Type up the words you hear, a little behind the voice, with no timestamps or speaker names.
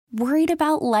Worried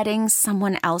about letting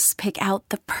someone else pick out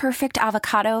the perfect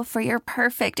avocado for your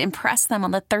perfect impress them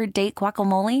on the third date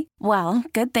guacamole? Well,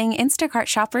 good thing Instacart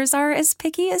shoppers are as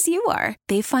picky as you are.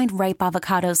 They find ripe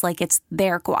avocados like it's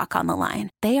their guac on the line.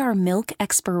 They are milk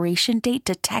expiration date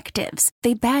detectives.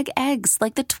 They bag eggs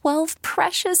like the 12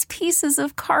 precious pieces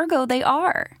of cargo they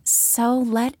are. So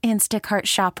let Instacart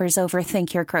shoppers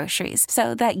overthink your groceries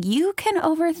so that you can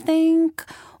overthink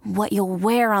what you'll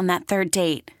wear on that third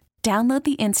date. Download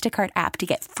the Instacart app to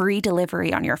get free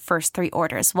delivery on your first 3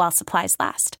 orders while supplies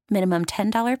last. Minimum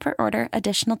 $10 per order.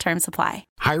 Additional terms apply.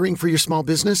 Hiring for your small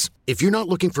business? If you're not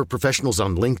looking for professionals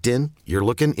on LinkedIn, you're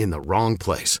looking in the wrong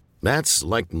place. That's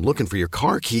like looking for your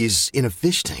car keys in a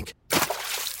fish tank.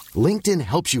 LinkedIn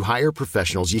helps you hire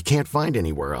professionals you can't find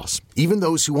anywhere else, even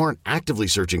those who aren't actively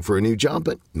searching for a new job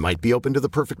but might be open to the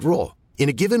perfect role. In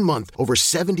a given month, over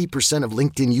 70% of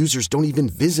LinkedIn users don't even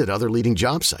visit other leading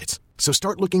job sites. So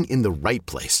start looking in the right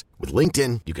place. With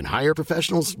LinkedIn, you can hire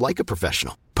professionals like a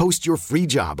professional. Post your free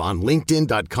job on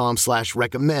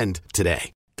linkedin.com/recommend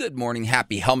today. Good morning.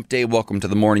 Happy hump day. Welcome to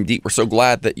the Morning Deep. We're so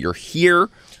glad that you're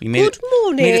here. We made Good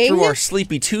morning. Made it through our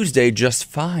sleepy Tuesday just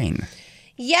fine.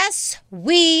 Yes,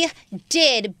 we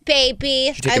did,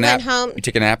 baby. I went home. You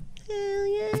took a nap? Hell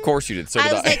yeah. Of course you did. So I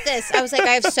did was like this. I was like,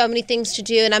 I have so many things to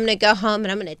do, and I'm going to go home,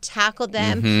 and I'm going to tackle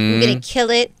them. I'm going to kill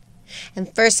it.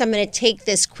 And first, I'm going to take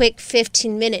this quick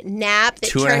 15-minute nap that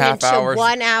turned into hours.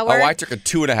 1 hour. Oh, I took a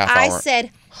 2.5 hour. I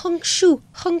said, hung shu,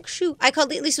 hung shu. I called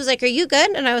Lisa, was like, are you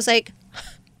good? And I was like,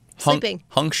 sleeping.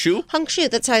 Hung shu? Hung shu.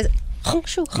 That's how I hung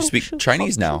shu, hung You speak shu,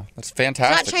 Chinese now. That's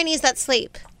fantastic. It's not Chinese, that's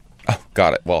sleep. Oh,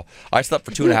 got it. Well, I slept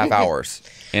for 2.5 hours.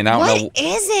 And I don't know. What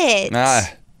is it?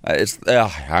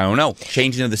 I don't know.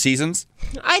 Changing of the seasons?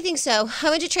 I think so. I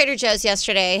went to Trader Joe's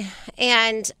yesterday,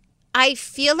 and I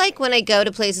feel like when I go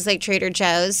to places like Trader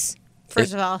Joe's,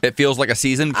 first of all, it feels like a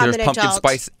season because I'm there's an pumpkin adult.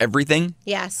 spice everything.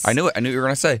 Yes. I knew it. I knew what you were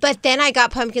going to say. But then I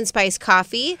got pumpkin spice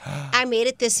coffee. I made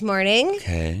it this morning.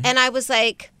 Okay. And I was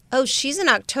like, oh, she's an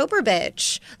October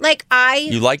bitch. Like,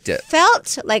 You liked it.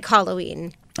 Felt like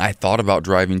Halloween. I thought about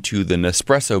driving to the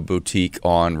Nespresso boutique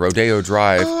on Rodeo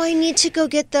Drive Oh, I need to go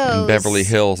get those. in Beverly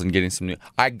Hills and getting some new.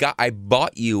 I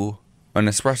bought you an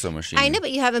espresso machine. I know,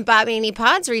 but you haven't bought me any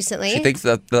pods recently. She thinks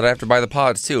that I have to buy the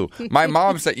pods too. My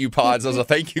mom sent you pods as a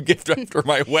thank you gift after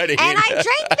my wedding. And I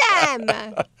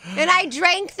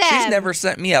drank them. She's never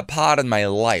sent me a pod in my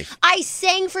life. I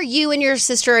sang for you and your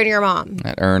sister and your mom.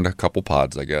 That earned a couple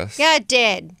pods, I guess. Yeah, it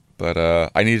did. But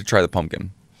I need to try the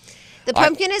pumpkin. The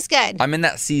pumpkin is good. I'm in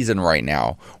that season right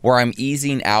now where I'm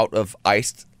easing out of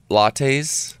iced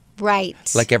lattes. Right.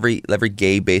 Like every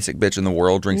gay basic bitch in the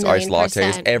world drinks iced lattes.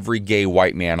 1,000,000%. Every gay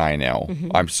white man I know.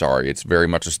 I'm sorry. It's very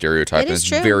much a stereotype. It and is it's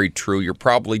true. very true. You're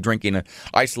probably drinking an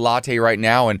iced latte right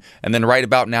now, and then right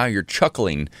about now you're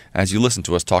chuckling as you listen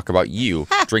to us talk about you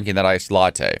drinking that iced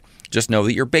latte. Just know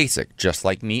that you're basic, just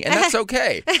like me, and that's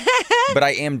okay. But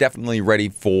I am definitely ready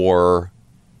for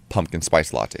pumpkin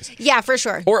spice lattes. Yeah, for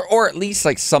sure. Or at least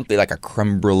like something like a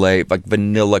creme brulee, like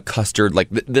vanilla custard, like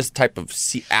this type of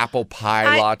apple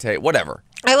pie latte, whatever.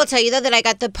 I will tell you, though, that I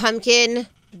got the pumpkin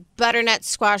butternut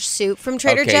squash soup from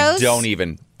Trader Joe's. Don't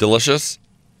even. Delicious?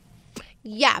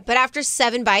 Yeah, but after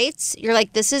 7 bites, you're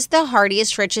like, this is the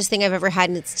heartiest, richest thing I've ever had,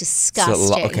 and it's disgusting.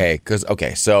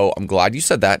 So I'm glad you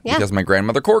said that because my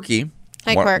grandmother Corky,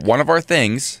 Hi, Cork. one of our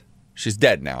things, she's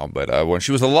dead now, but when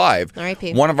she was alive,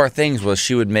 R.I.P. one of our things was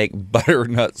she would make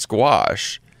butternut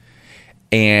squash,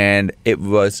 and it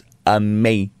was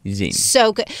amazing.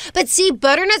 So good. But see,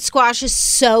 butternut squash is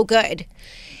so good.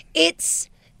 It's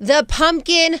the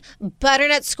pumpkin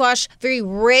butternut squash, very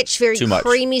rich, very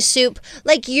creamy soup.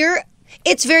 Like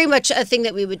it's very much a thing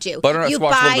that we would do. Butternut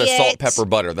squash, a little bit of salt, pepper,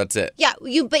 butter. That's it. Yeah,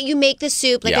 but you make the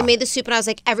soup. Like I made the soup, and I was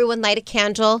like, everyone light a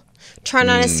candle, turn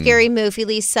on a scary movie,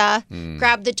 Lisa,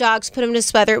 grab the dogs, put them to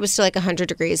sweater. It was still like 100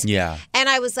 degrees. Yeah. And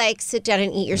I was like, sit down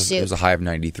and eat your soup. It was a high of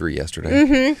 93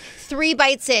 yesterday. 3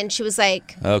 bites in, she was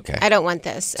like, okay, I don't want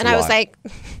this. And a I was lot. like,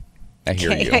 I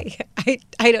hear you.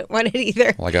 I don't want it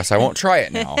either. Well, I guess I won't try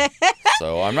it now.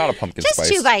 So I'm not a pumpkin spice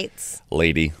Just 2 bites.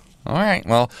 lady. All right.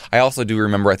 Well, I also do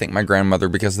remember, I think my grandmother,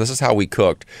 because this is how we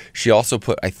cooked, she also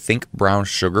put, I think, brown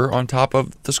sugar on top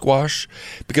of the squash.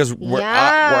 Because where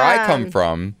I come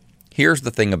from, here's the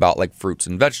thing about like fruits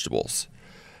and vegetables.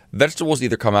 Vegetables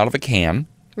either come out of a can.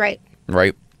 Right.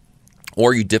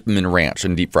 Or you dip them in ranch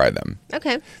and deep fry them.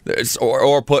 Okay.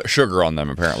 Or put sugar on them,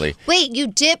 apparently. Wait, you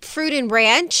dip fruit in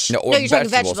ranch? No, you're talking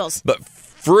vegetables. But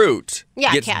fruit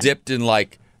gets can. dipped in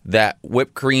like that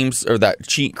whipped creams or that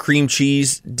cream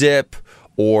cheese dip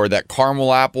or that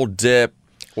caramel apple dip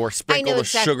or sprinkle of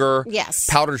sugar. Yes.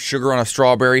 Powdered sugar on a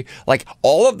strawberry. Like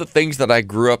all of the things that I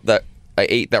grew up that I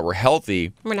ate that were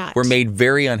healthy were made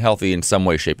very unhealthy in some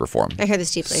way, shape, or form. I hear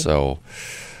this deeply. So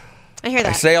I hear that.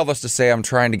 I say all this to say I'm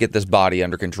trying to get this body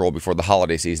under control before the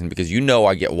holiday season because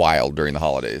I get wild during the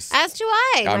holidays. As do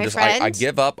my friend. I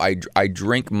give up. I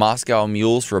drink Moscow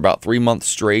Mules for about 3 months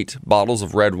straight, bottles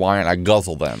of red wine. I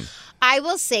guzzle them. I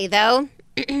will say, though,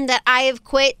 that I have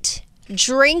quit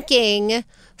drinking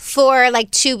for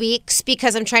like 2 weeks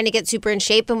because I'm trying to get super in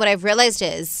shape. And what I've realized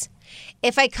is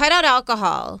if I cut out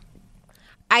alcohol,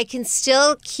 I can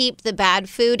still keep the bad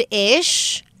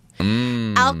food-ish.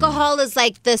 Alcohol is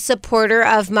like the supporter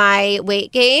of my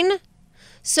weight gain.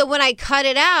 So when I cut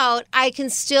it out, I can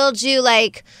still do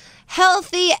like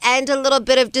healthy and a little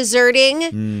bit of desserting.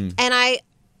 And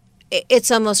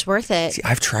it's almost worth it. See,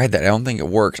 I've tried that. I don't think it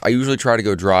works. I usually try to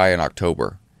go dry in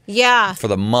October. Yeah. For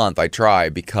the month, I try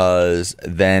because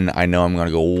then I know I'm going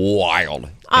to go wild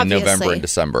in November and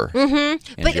December.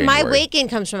 Mm-hmm. But my weight gain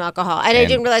comes from alcohol. And I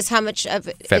didn't realize how much of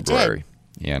it February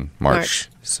and March.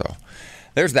 So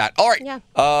there's that. All right.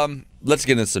 Yeah. Let's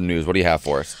get into some news. What do you have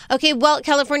for us? Okay, well,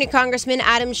 California Congressman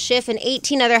Adam Schiff and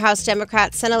 18 other House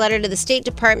Democrats sent a letter to the State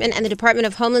Department and the Department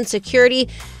of Homeland Security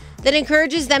that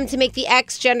encourages them to make the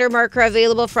X gender marker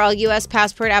available for all U.S.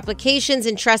 passport applications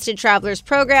and trusted travelers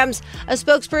programs. A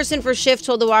spokesperson for Schiff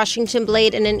told the Washington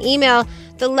Blade in an email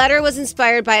the letter was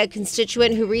inspired by a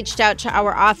constituent who reached out to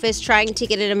our office trying to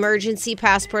get an emergency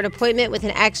passport appointment with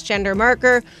an X gender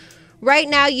marker. Right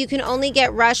now, you can only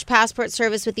get rush passport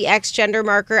service with the X gender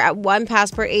marker at one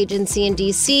passport agency in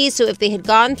D.C. So if they had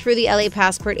gone through the LA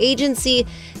passport agency,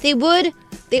 they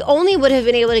only would have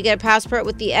been able to get a passport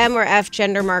with the M or F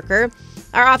gender marker.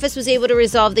 Our office was able to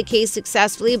resolve the case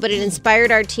successfully, but it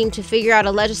inspired our team to figure out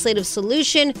a legislative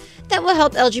solution that will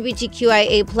help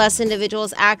LGBTQIA+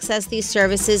 individuals access these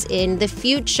services in the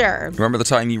future. Remember the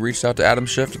time you reached out to Adam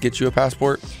Schiff to get you a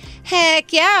passport?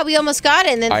 Heck yeah, we almost got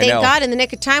it, and then thank God in the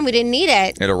nick of time we didn't need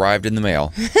it. It arrived in the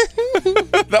mail.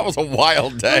 That was a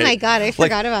wild day. Oh my God, I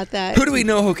forgot about that. Who do we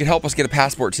know who could help us get a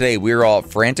passport today? We were all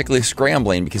frantically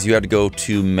scrambling because you had to go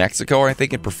to Mexico, I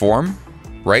think, and perform,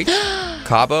 right?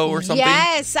 Cabo or something?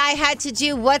 Yes, I had to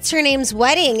do what's her name's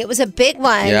wedding. It was a big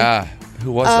one. Yeah.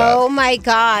 Who was that? Oh my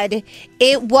God.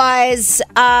 It was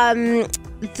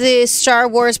the Star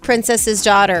Wars princess's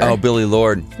daughter. Oh, Billie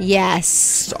Lourd.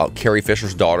 Yes. Carrie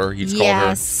Fisher's daughter. You called her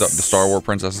the Star Wars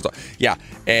princess's daughter. Yeah.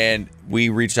 And we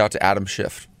reached out to Adam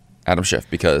Schiff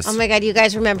because... Oh my God, you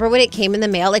guys remember when it came in the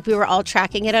mail? Like we were all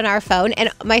tracking it on our phone and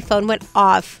my phone went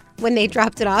off when they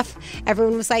dropped it off.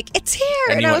 Everyone was like, it's here.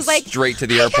 And I was like, straight to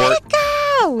the airport? I gotta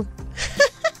go.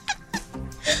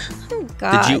 Oh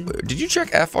God. Did you check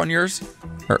F on yours?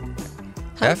 Or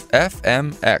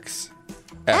FMX.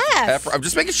 F. I'm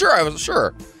just making sure. I wasn't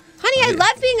sure. Honey, I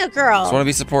love being a girl. I just want to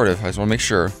be supportive. I just want to make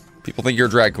sure. People think you're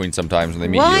a drag queen sometimes when they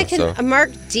meet you. Well, I can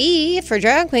mark D for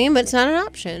drag queen, but it's not an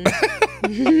option.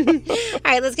 All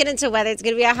right, let's get into weather. It's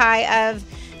going to be a high of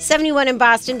 71 in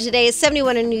Boston today,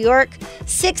 71 in New York,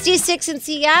 66 in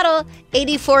Seattle,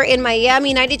 84 in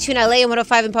Miami, 92 in LA, and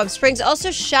 105 in Palm Springs. Also,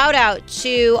 shout out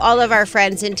to all of our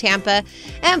friends in Tampa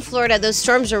and Florida. Those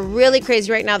storms are really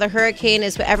crazy right now. The hurricane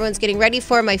is what everyone's getting ready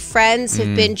for. My friends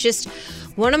have been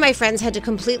one of my friends had to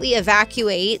completely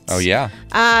evacuate. Oh, yeah.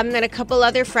 And a couple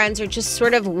other friends are just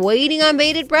sort of waiting on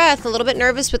bated breath, a little bit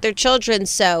nervous with their children.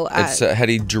 So it's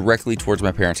heading directly towards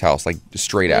my parents' house, like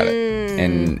straight at it.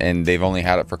 And they've only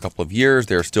had it for a couple of years.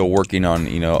 They're still working on,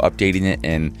 updating it.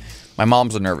 And my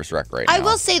mom's a nervous wreck right now. I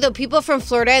will say, though, people from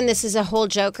Florida, and this is a whole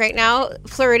joke right now,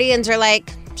 Floridians are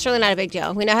like, surely not a big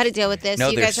deal. We know how to deal with this. No,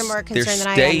 you guys are more concerned than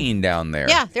I am. They're staying down there.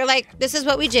 Yeah, they're like, this is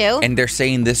what we do. And they're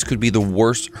saying this could be the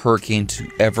worst hurricane to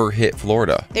ever hit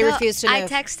Florida. They refuse to move. I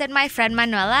texted my friend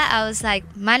Manuela. I was like,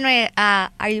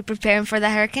 Manuela, are you preparing for the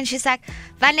hurricane? She's like,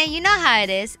 Vane, you know how it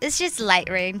is. It's just light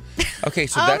rain. Okay,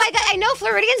 so oh my God, I know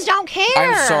Floridians don't care.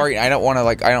 I'm sorry. I don't want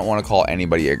to call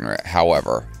anybody ignorant.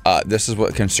 However, this is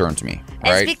what concerns me.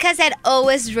 Right? It's because it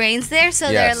always rains there, so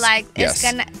they're like, it's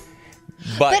gonna.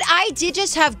 But I did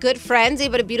just have good friends. They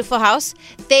have a beautiful house.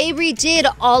 They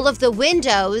redid all of the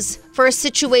windows for a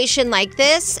situation like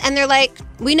this. And they're like,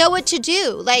 we know what to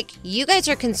do. Like, you guys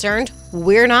are concerned.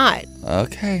 We're not.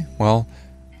 Okay. Well,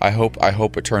 I hope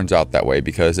it turns out that way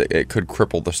because it could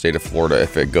cripple the state of Florida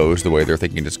if it goes the way they're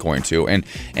thinking it's going to.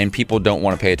 And people don't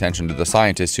want to pay attention to the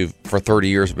scientists who for 30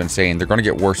 years have been saying they're going to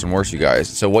get worse and worse, you guys.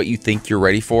 So what you think you're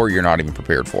ready for, you're not even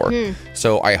prepared for.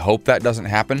 So I hope that doesn't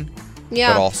happen.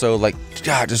 Yeah. But also,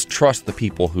 just trust the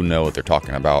people who know what they're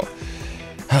talking about.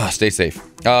 Stay safe.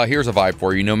 Here's a vibe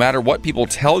for you. No matter what people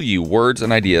tell you, words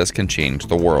and ideas can change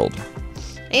the world.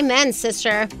 Amen,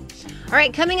 sister. All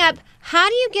right, coming up, How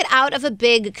do you get out of a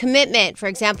big commitment? For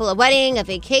example, a wedding, a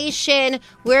vacation.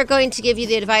 We're going to give you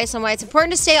the advice on why it's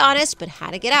important to stay honest, but how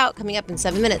to get out, coming up in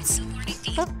 7 minutes.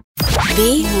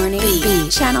 The Morning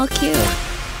Beat. Channel Q.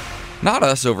 Not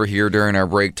us over here during our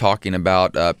break talking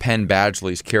about Penn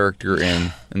Badgley's character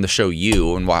in the show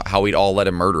You and how we'd all let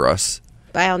him murder us.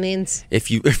 By all means.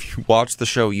 If you watch the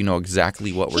show, you know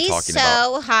exactly what we're talking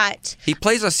about. He's so hot. He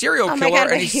plays a serial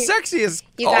killer, and he's sexy as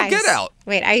all get out.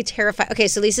 Wait, I terrified. Okay,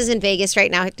 so Lisa's in Vegas right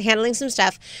now handling some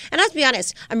stuff. And I'll be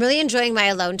honest, I'm really enjoying my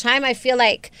alone time. I feel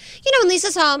like, when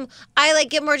Lisa's home, I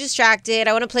get more distracted.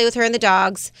 I want to play with her and the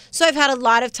dogs. So I've had a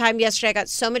lot of time yesterday. I got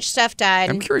so much stuff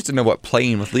done. I'm curious to know what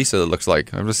playing with Lisa looks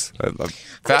like. I'm fascinated by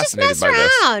this. We just mess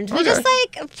around. We just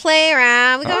play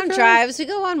around. We go on drives. We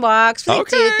go on walks. We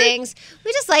do things.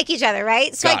 We just like each other,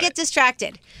 right? So I get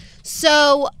distracted.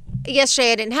 So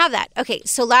yesterday I didn't have that. Okay,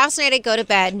 so last night I go to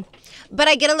bed. But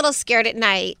I get a little scared at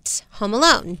night, home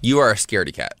alone. You are a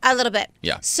scaredy cat. A little bit.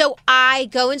 Yeah. So I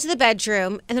go into the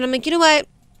bedroom, and then I'm like, you know what?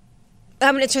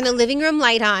 I'm going to turn the living room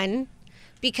light on,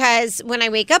 because when I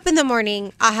wake up in the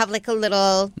morning, I'll have a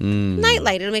little night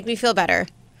light. It'll make me feel better.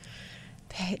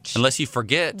 Bitch. Unless you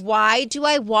forget. Why do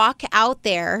I walk out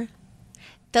there?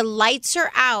 The lights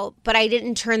are out, but I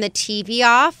didn't turn the TV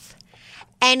off.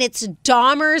 And it's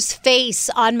Dahmer's face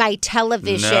on my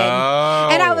television. No.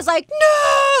 And I was like,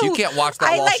 no! You can't watch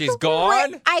that while she's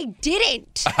gone? I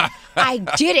didn't.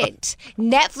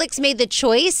 Netflix made the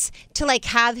choice to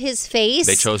have his face.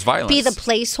 They chose violence. Be the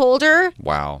placeholder.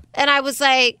 Wow. And I was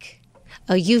like,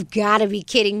 oh, you've got to be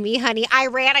kidding me, honey. I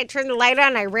turned the light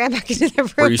on, I ran back into the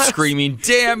room. Were you screaming,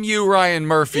 damn you, Ryan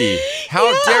Murphy.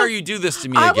 How dare you do this to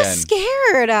me again? I was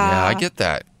scared. Yeah, I get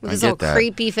that. With his little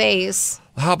creepy face.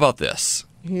 How about this?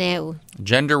 No.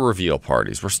 Gender reveal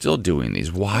parties. We're still doing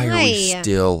these. Why are we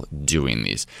still doing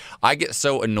these? I get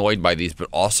so annoyed by these, but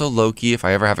also low-key, if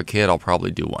I ever have a kid, I'll probably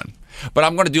do one. But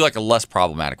I'm going to do a less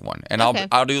problematic one. And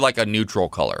I'll do a neutral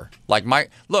color.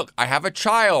 Look, I have a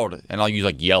child. And I'll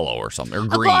use yellow or something, or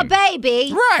green. A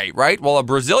baby. Right. Well, a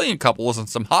Brazilian couple was in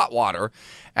some hot water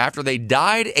after they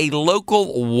dyed a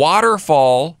local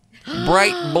waterfall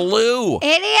bright blue.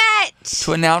 Idiot.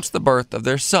 To announce the birth of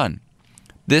their son.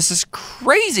 This is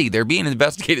crazy. They're being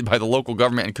investigated by the local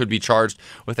government and could be charged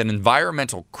with an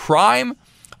environmental crime.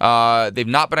 They've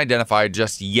not been identified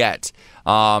just yet.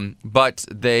 But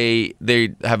they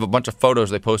have a bunch of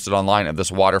photos they posted online of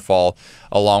this waterfall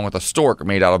along with a stork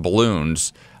made out of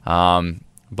balloons.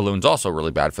 Balloons also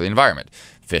really bad for the environment.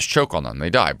 Fish choke on them, they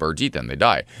die. Birds eat them, they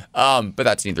die. But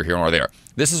that's neither here nor there.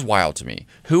 This is wild to me.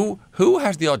 Who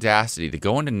has the audacity to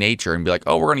go into nature and be like,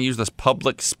 oh, we're going to use this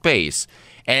public space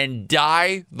and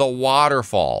dye the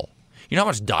waterfall? You know how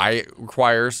much dye it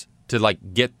requires to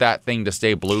get that thing to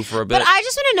stay blue for a bit? But I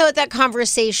just want to know what that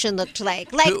conversation looked like.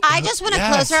 I just want to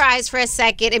close our eyes for a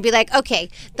second and be like, okay,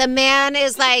 the man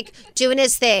is doing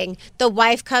his thing. The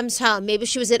wife comes home. Maybe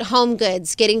she was at Home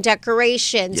Goods getting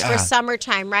decorations for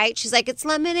summertime, right? She's like, it's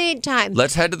lemonade time.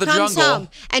 Let's head to the Comes jungle. Home,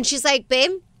 and she's like,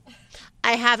 babe,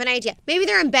 I have an idea. Maybe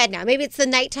they're in bed now. Maybe it's the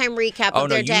nighttime recap of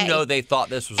their day. Oh, no, you know they thought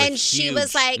this was and she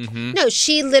was like, no,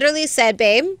 she literally said,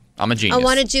 babe, I'm a genius. I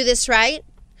want to do this right.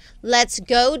 Let's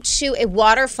go to a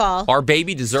waterfall. Our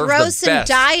baby deserves the best. Throw some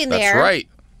dye in there. That's right.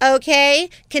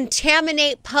 Okay?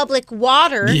 Contaminate public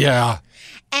water. Yeah.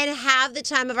 And have the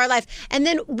time of our life. And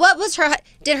then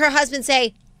did her husband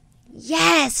say,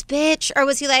 yes, bitch? Or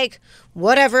was he like,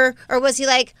 whatever? Or was he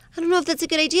like, I don't know if that's a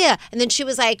good idea. And then she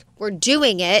was like, we're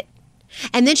doing it.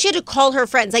 And then she had to call her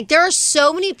friends. There are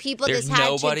so many people this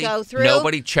had to go through.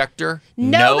 Nobody checked her.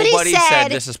 Nobody said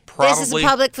this is probably a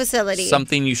public facility.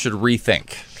 Something you should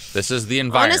rethink. This is the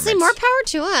environment. Honestly, more power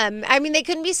to them. I mean, they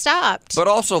couldn't be stopped. But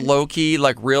also low-key,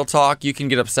 real talk, you can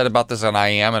get upset about this, and I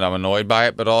am, and I'm annoyed by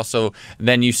it. But also,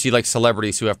 then you see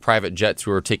celebrities who have private jets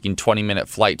who are taking 20-minute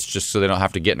flights just so they don't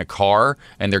have to get in a car,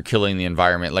 and they're killing the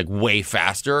environment way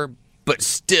faster. But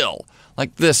still,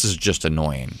 this is just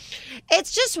annoying.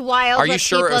 It's just wild. Are you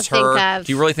sure it was her? Do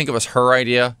you really think it was her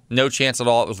idea? No chance at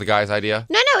all it was the guy's idea?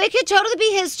 No, it could totally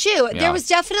be his too. Yeah. There was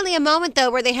definitely a moment, though,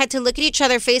 where they had to look at each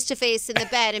other face to face in the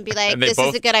bed and be like, this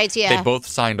is a good idea. They both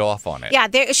signed off on it.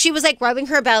 Yeah, she was rubbing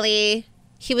her belly.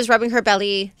 He was rubbing her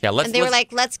belly. Yeah, and they were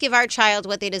like, let's give our child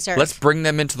what they deserve. Let's bring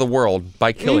them into the world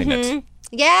by killing it.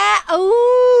 Yeah.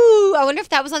 Oh, I wonder if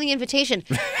that was on the invitation.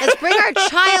 Let's bring our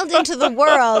child into the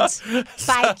world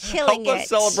by killing it. Let's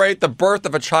celebrate the birth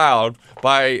of a child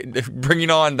by bringing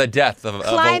on the death of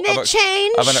climate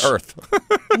change of an Earth.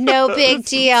 No big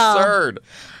deal. Absurd.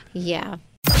 Yeah.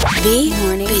 The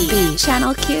Morning Beat.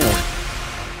 Channel Q.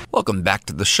 Welcome back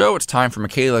to the show. It's time for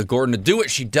Michaela Gordon to do what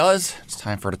she does. It's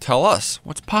time for her to tell us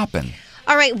what's poppin'.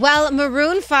 All right. Well,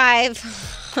 Maroon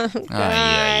 5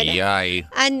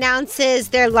 announces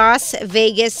their Las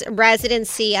Vegas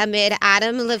residency amid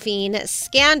Adam Levine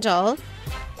scandal.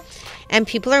 And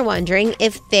people are wondering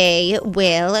if they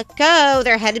will go.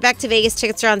 They're headed back to Vegas.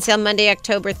 Tickets are on sale Monday,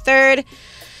 October 3rd.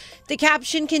 The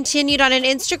caption continued on an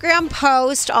Instagram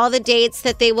post, all the dates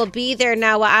that they will be there.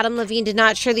 Now, while Adam Levine did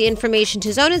not share the information to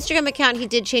his own Instagram account, he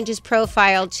did change his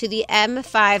profile to the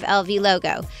M5LV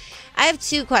logo. I have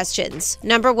 2 questions.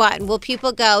 Number 1, will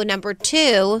people go? Number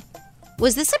 2,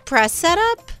 was this a press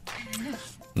setup?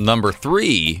 Number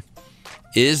 3,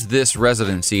 is this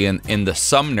residency in the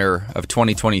Sumner of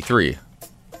 2023?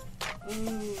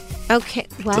 Okay,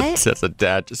 what? That's a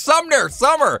dad. Summer.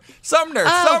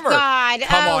 Oh, God.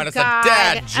 Come on, it's a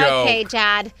dad joke. Okay,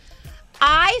 Dad.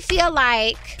 I feel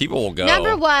like people will go.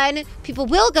 Number 1, people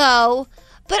will go,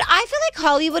 but I feel like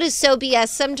Hollywood is so BS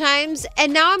sometimes,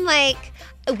 and now I'm like,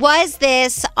 was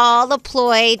this all a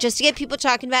ploy just to get people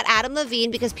talking about Adam Levine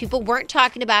because people weren't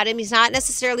talking about him? He's not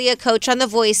necessarily a coach on The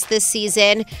Voice this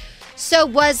season. So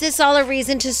was this all a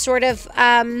reason to sort of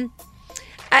talk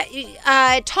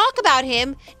about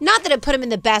him? Not that it put him in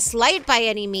the best light by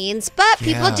any means, but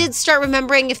people did start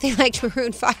remembering if they liked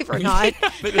Maroon 5 or not.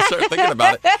 They just start thinking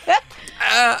about it.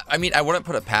 I mean, I wouldn't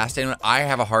put it past anyone. I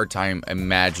have a hard time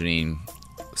imagining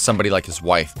somebody like his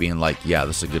wife being like, yeah,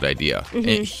 this is a good idea. Mm-hmm.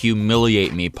 And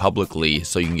humiliate me publicly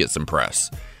so you can get some press.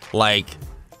 Like,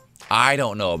 I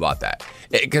don't know about that.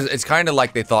 Because it's kind of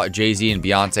like they thought Jay-Z and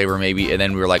Beyonce were maybe, and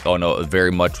then we were like, oh no, it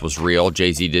very much was real.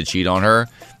 Jay-Z did cheat on her.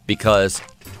 Because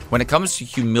when it comes to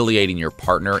humiliating your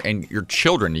partner and your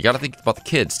children, you got to think about the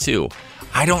kids too.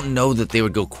 I don't know that they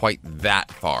would go quite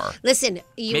that far. Listen,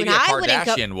 you maybe and I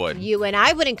Kardashian would. You and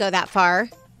I wouldn't go that far.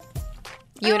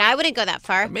 You and I wouldn't go that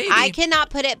far. Maybe. I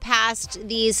cannot put it past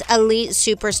these elite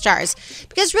superstars.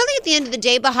 Because really, at the end of the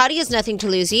day, Bahati has nothing to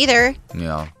lose either.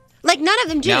 Yeah. Like, none of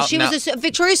them do. She was a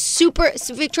Victoria's Secret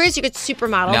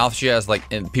supermodel. Now she has, like,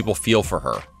 and people feel for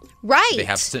her. Right.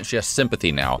 She has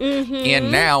sympathy now. Mm-hmm.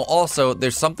 And now, also,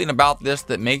 there's something about this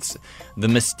that makes the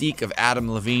mystique of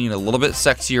Adam Levine a little bit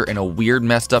sexier in a weird,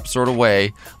 messed up sort of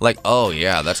way. Like, oh,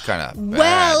 yeah, that's kind of bad.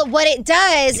 Well, what it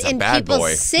does in people's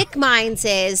boy. sick minds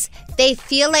is they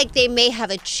feel like they may have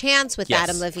a chance with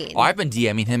Adam Levine. Oh, I've been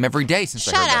DMing him every day since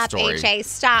I heard that story. Shut up, AJ.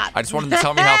 Stop. I just wanted to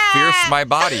tell me how fierce my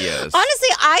body is. Honestly,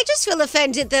 I just feel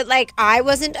offended that, like, I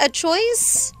wasn't a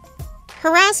choice.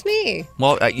 Harass me.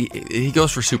 Well, he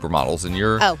goes for supermodels, and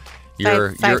you're 5'2".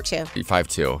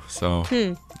 5'2", so.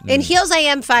 In heels, I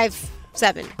am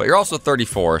 5'7". But you're also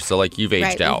 34, so like you've aged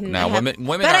right, out. Mm-hmm. Now, women.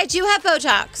 But I do have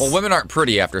Botox. Well, women aren't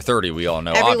pretty after 30. We all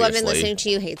know. Every obviously. woman listening to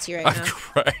you hates you right now.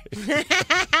 Right.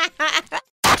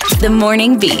 The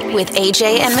Morning Beat with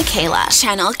AJ and Michaela.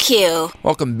 Channel Q.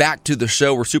 Welcome back to the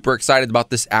show. We're super excited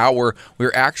about this hour.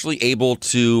 We're actually able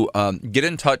to get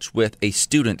in touch with a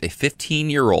student, a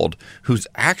 15-year-old, who's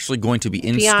actually going to be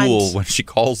in school when she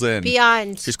calls in.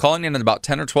 She's calling in about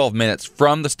 10 or 12 minutes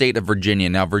from the state of Virginia.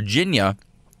 Now, Virginia,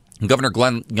 Governor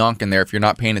Glenn Youngkin there, if you're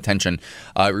not paying attention,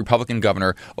 Republican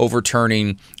governor,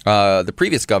 overturning the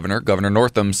previous governor, Governor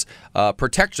Northam's,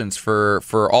 protections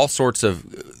for all sorts of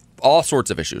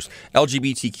issues,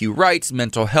 LGBTQ rights,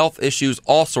 mental health issues,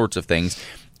 all sorts of things.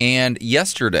 And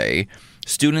yesterday,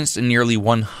 students in nearly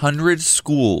 100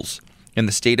 schools in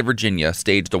the state of Virginia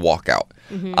staged a walkout.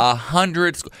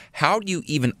 100. How do you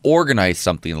even organize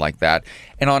something like that?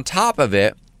 And on top of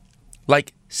it,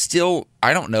 like, still,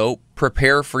 I don't know,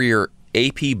 prepare for your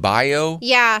AP Bio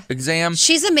exam.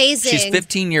 She's amazing. She's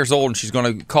 15 years old, and she's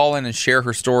going to call in and share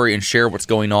her story and share what's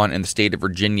going on in the state of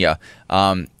Virginia.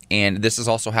 And this is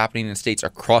also happening in states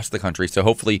across the country. So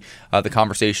hopefully the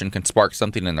conversation can spark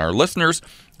something in our listeners,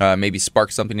 maybe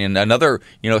spark something in another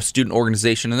student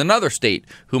organization in another state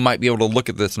who might be able to look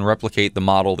at this and replicate the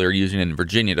model they're using in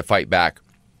Virginia to fight back.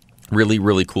 Really,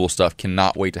 really cool stuff.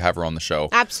 Cannot wait to have her on the show.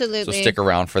 Absolutely. So stick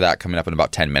around for that coming up in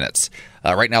about 10 minutes.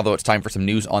 Right now, though, it's time for some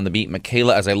news on the beat.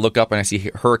 Michaela, as I look up and I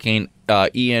see Hurricane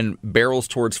Ian barrels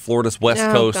towards Florida's west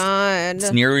coast. God.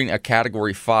 It's nearing a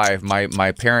Category 5.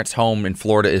 My parents' home in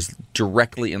Florida is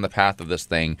directly in the path of this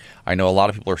thing. I know a lot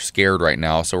of people are scared right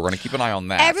now, so we're going to keep an eye on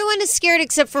that. Everyone is scared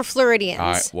except for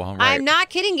Floridians. Right. I'm not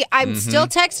kidding you. I'm still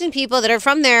texting people that are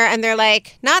from there, and they're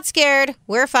like, not scared.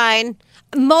 We're fine.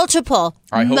 Multiple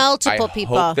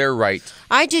people. I hope they're right.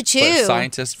 I do too. But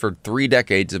scientists for 3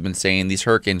 decades have been saying these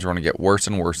hurricanes are going to get worse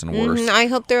and worse and worse. I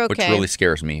hope they're okay. Which really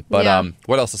scares me. But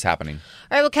what else is happening?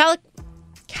 All right, well,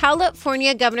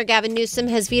 California Governor Gavin Newsom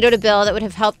has vetoed a bill that would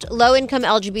have helped low-income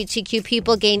LGBTQ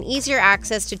people gain easier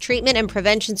access to treatment and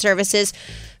prevention services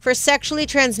for sexually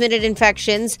transmitted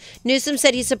infections. Newsom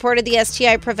said he supported the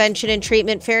STI Prevention and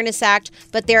Treatment Fairness Act,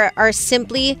 but there are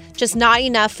simply just not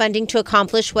enough funding to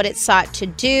accomplish what it sought to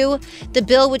do. The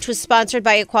bill, which was sponsored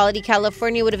by Equality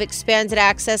California, would have expanded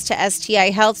access to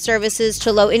STI health services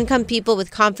to low-income people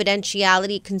with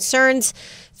confidentiality concerns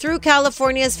through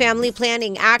California's Family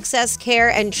Planning Access, Care,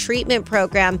 and Treatment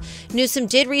Program. Newsom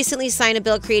did recently sign a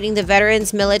bill creating the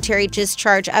Veterans Military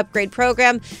Discharge Upgrade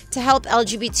Program to help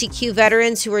LGBTQ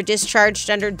veterans who were discharged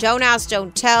under Don't Ask,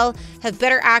 Don't Tell have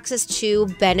better access to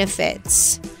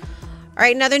benefits. All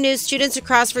right, in other news, students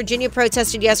across Virginia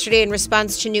protested yesterday in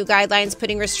response to new guidelines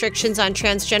putting restrictions on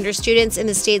transgender students in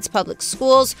the state's public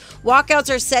schools. Walkouts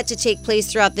are set to take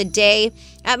place throughout the day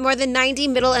at more than 90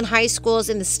 middle and high schools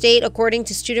in the state, according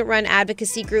to student-run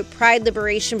advocacy group Pride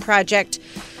Liberation Project,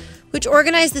 which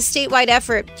organized the statewide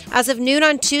effort. As of noon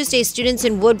on Tuesday, students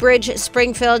in Woodbridge,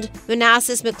 Springfield,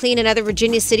 Manassas, McLean, and other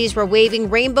Virginia cities were waving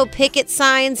rainbow picket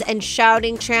signs and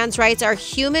shouting, "Trans rights are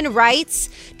human rights.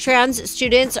 Trans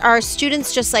students are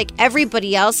students just like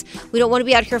everybody else. We don't want to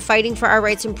be out here fighting for our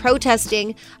rights and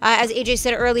protesting." As AJ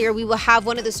said earlier, we will have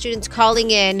one of the students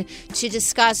calling in to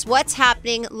discuss what's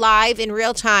happening live in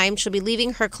real time. She'll be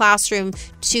leaving her classroom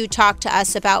to talk to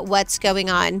us about what's going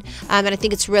on. And I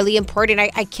think it's really important.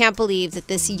 I can't believe that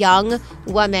this young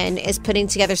woman is putting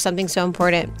together something so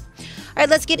important. All right,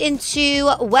 let's get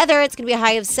into weather. It's going to be a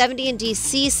high of 70 in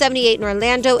D.C., 78 in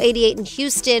Orlando, 88 in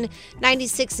Houston,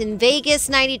 96 in Vegas,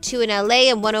 92 in L.A.,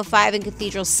 and 105 in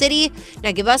Cathedral City.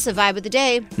 Now give us a vibe of the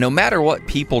day. No matter what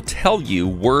people tell you,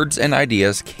 words and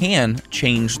ideas can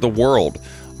change the world.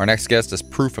 Our next guest is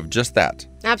proof of just that.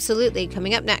 Absolutely.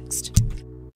 Coming up next.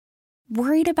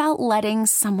 Worried about letting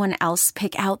someone else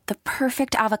pick out the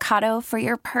perfect avocado for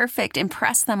your perfect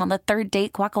impress them on the third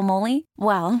date guacamole?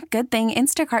 Well, good thing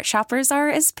Instacart shoppers are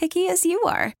as picky as you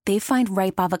are. They find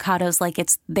ripe avocados like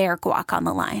it's their guac on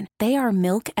the line. They are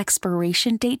milk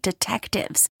expiration date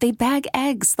detectives. They bag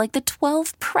eggs like the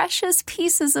 12 precious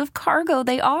pieces of cargo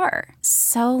they are.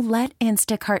 So let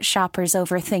Instacart shoppers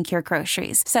overthink your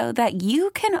groceries so that you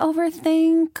can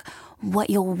overthink what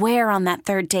you'll wear on that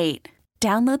third date.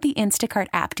 Download the Instacart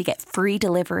app to get free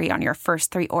delivery on your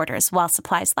first 3 orders while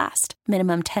supplies last.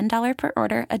 Minimum $10 per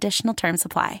order. Additional terms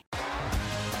apply.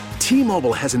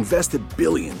 T-Mobile has invested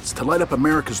billions to light up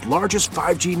America's largest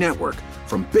 5G network,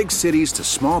 from big cities to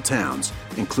small towns,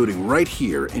 including right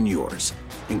here in yours.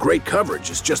 And great coverage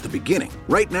is just the beginning.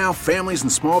 Right now, families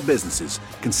and small businesses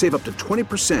can save up to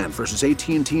 20% versus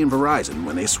AT&T and Verizon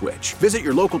when they switch. Visit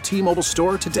your local T-Mobile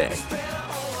store today.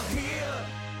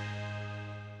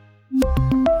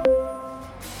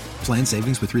 Plan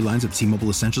savings with 3 lines of T-Mobile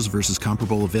Essentials versus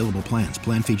comparable available plans.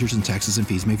 Plan features and taxes and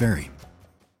fees may vary.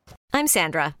 I'm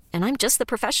Sandra, and I'm just the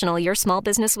professional your small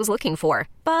business was looking for.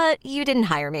 But you didn't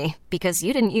hire me because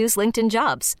you didn't use LinkedIn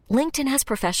Jobs. LinkedIn has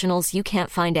professionals you can't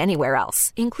find anywhere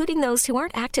else, including those who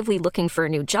aren't actively looking for a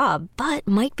new job, but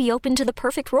might be open to the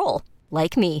perfect role,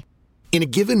 like me. In a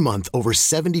given month, over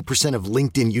 70% of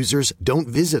LinkedIn users don't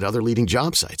visit other leading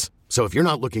job sites. So if you're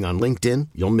not looking on LinkedIn,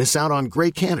 you'll miss out on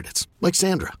great candidates like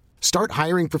Sandra. Start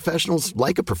hiring professionals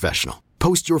like a professional.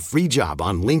 Post your free job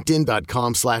on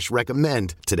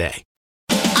linkedin.com/recommend today.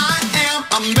 I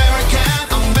am American.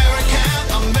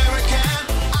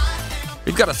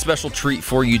 We've got a special treat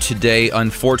for you today.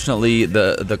 Unfortunately,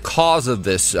 the cause of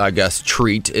this, I guess,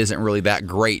 treat isn't really that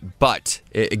great, but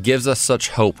it gives us such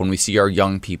hope when we see our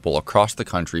young people across the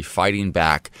country fighting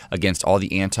back against all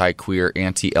the anti-queer,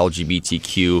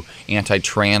 anti-LGBTQ,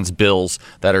 anti-trans bills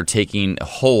that are taking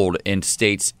hold in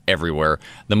states everywhere.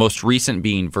 The most recent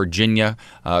being Virginia,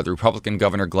 the Republican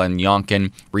Governor Glenn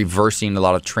Youngkin reversing a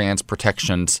lot of trans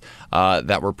protections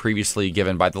that were previously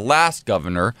given by the last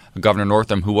governor, Governor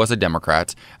Northam, who was a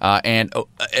Democrat. And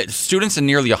students in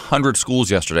nearly 100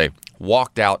 schools yesterday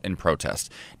walked out in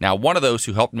protest. Now, one of those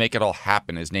who helped make it all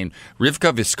happen is named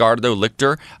Rivka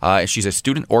Viscardo-Lichter. She's a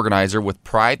student organizer with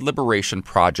Pride Liberation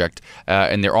Project,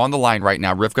 and they're on the line right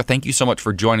now. Rivka, thank you so much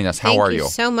for joining us. How are you? Thank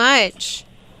you so much.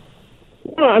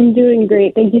 Oh, I'm doing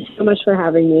great. Thank you so much for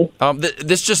having me.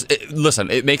 Listen,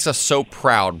 it makes us so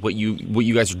proud what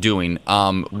you guys are doing.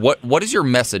 What is your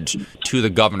message to the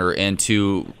governor and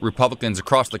to Republicans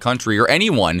across the country, or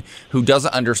anyone who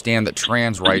doesn't understand that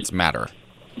trans rights matter?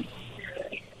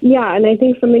 Yeah, and I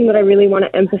think something that I really want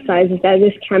to emphasize is that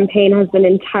this campaign has been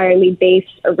entirely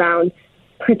based around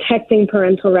protecting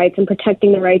parental rights and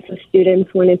protecting the rights of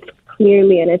students, when it's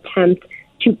clearly an attempt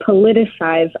to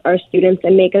politicize our students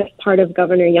and make us part of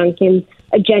Governor Youngkin's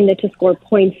agenda to score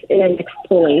points in the next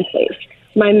polling place.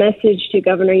 my message to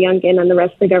Governor Youngkin and the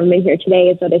rest of the government here today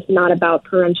is that it's not about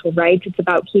parental rights. It's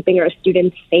about keeping our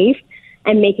students safe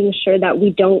and making sure that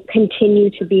we don't continue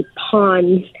to be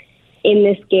pawns in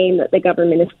this game that the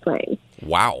government is playing.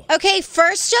 Wow. Okay,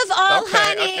 first of all,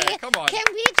 honey, come on. can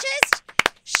we just...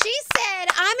 She said,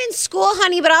 I'm in school,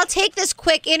 honey, but I'll take this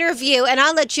quick interview and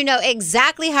I'll let you know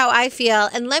exactly how I feel.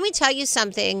 And let me tell you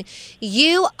something.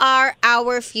 You are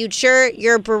our future.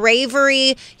 Your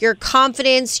bravery, your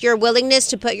confidence, your willingness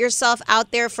to put yourself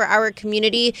out there for our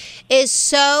community is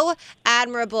so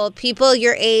admirable. People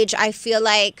your age, I feel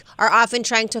like, are often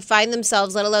trying to find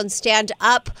themselves, let alone stand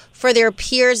up for their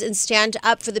peers and stand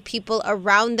up for the people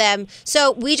around them.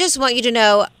 So we just want you to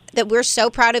know that we're so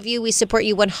proud of you. We support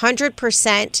you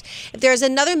 100%. If there's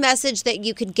another message that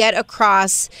you could get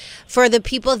across for the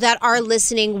people that are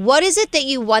listening, what is it that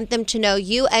you want them to know,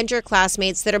 you and your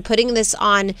classmates that are putting this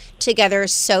on together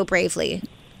so bravely?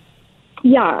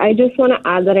 Yeah, I just want to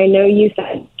add that I know you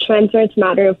said trans rights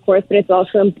matter, of course, but it's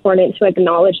also important to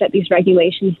acknowledge that these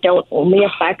regulations don't only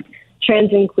affect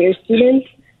trans and queer students.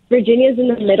 Virginia is in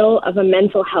the middle of a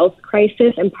mental health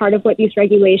crisis, and part of what these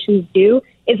regulations do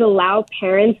is allow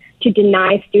parents to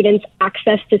deny students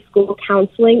access to school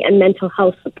counseling and mental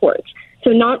health supports.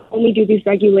 So not only do these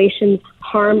regulations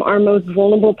harm our most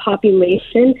vulnerable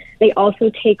population, they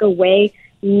also take away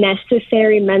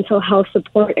necessary mental health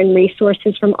support and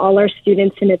resources from all our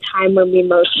students in a time when we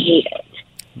most need it.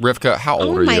 Rivka, how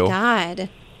old are you? Oh, my God.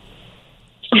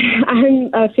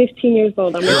 I'm 15 years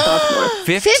old. I'm a sophomore.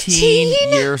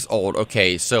 15 years old.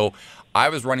 Okay, so I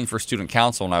was running for student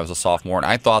council when I was a sophomore, and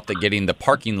I thought that getting the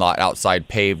parking lot outside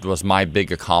paved was my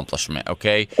big accomplishment,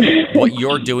 okay? What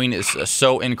you're doing is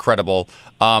so incredible.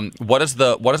 What is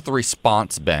the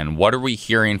response been? What are we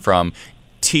hearing from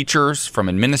teachers, from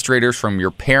administrators, from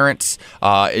your parents?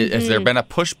 Has there been a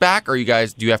pushback, or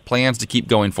do you have plans to keep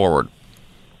going forward?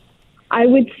 I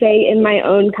would say in my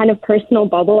own kind of personal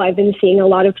bubble, I've been seeing a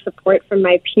lot of support from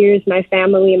my peers, my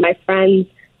family, my friends,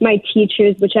 my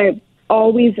teachers, which I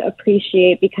always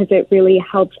appreciate because it really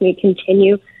helps me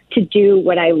continue to do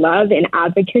what I love in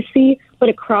advocacy. But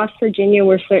across Virginia,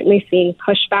 we're certainly seeing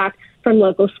pushback from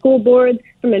local school boards,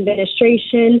 from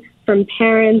administration, from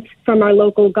parents, from our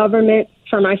local government,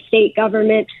 from our state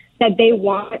government, that they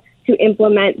want to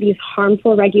implement these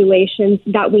harmful regulations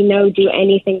that we know do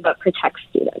anything but protect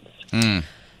students.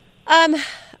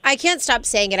 I can't stop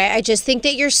saying it. I just think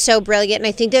that you're so brilliant, and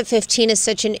I think that 15 is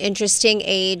such an interesting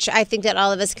age. I think that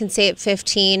all of us can say at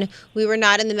 15, we were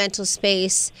not in the mental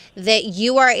space that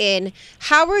you are in.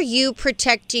 How are you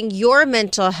protecting your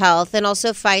mental health and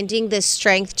also finding the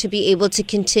strength to be able to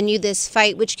continue this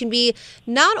fight, which can be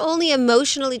not only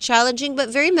emotionally challenging, but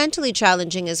very mentally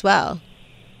challenging as well?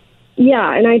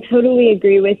 Yeah, and I totally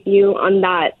agree with you on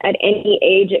that. At any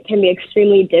age, it can be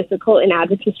extremely difficult in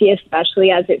advocacy,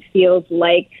 especially as it feels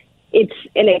like it's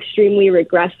an extremely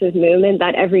regressive movement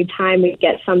that every time we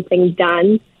get something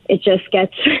done, it just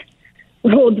gets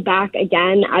rolled back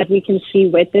again, as we can see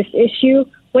with this issue.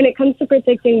 When it comes to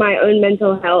protecting my own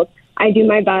mental health, I do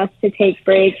my best to take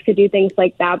breaks, to do things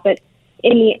like that. But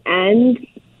in the end,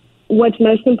 what's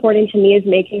most important to me is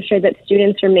making sure that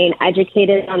students remain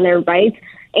educated on their rights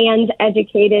and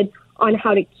educated on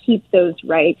how to keep those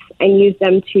rights and use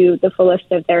them to the fullest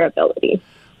of their ability.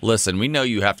 Listen, we know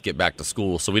you have to get back to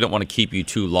school, so we don't want to keep you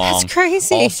too long. That's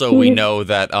crazy. Also, we know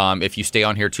that if you stay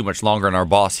on here too much longer and our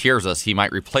boss hears us, he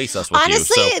might replace us with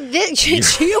Honestly, you.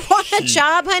 So do you want a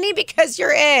job, honey? Because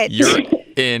you're it. You're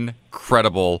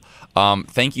incredible.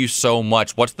 Thank you so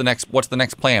much. What's the next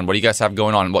plan? What do you guys have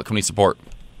going on? What can we support?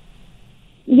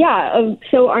 Yeah,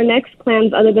 so our next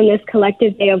plans, other than this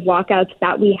collective day of walkouts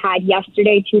that we had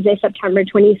yesterday, Tuesday, September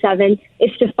 27th, is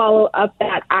to follow up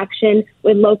that action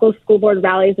with local school board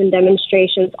rallies and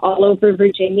demonstrations all over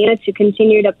Virginia to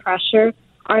continue to pressure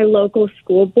our local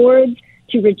school boards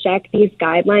to reject these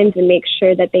guidelines and make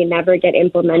sure that they never get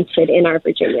implemented in our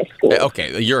Virginia schools.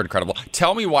 Okay, you're incredible.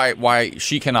 Tell me why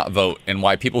she cannot vote and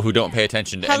why people who don't pay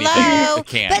attention to anything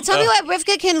can. But tell me why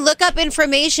Rivka can look up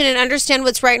information and understand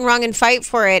what's right and wrong and fight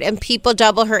for it, and people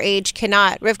double her age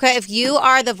cannot. Rivka, if you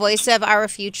are the voice of our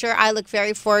future, I look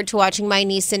very forward to watching my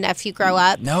niece and nephew grow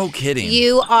up. No kidding.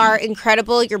 You are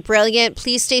incredible. You're brilliant.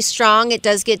 Please stay strong. It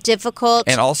does get difficult.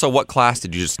 And also, what class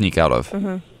did you just sneak out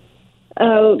of?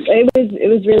 It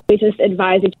was really just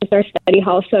advising, just our study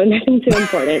hall, so nothing too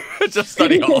important. Just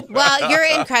study hall. Well, you're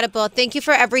incredible. Thank you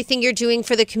for everything you're doing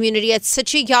for the community at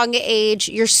such a young age.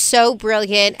 You're so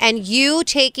brilliant, and you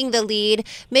taking the lead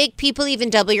make people even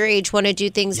double your age want to do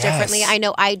things differently. I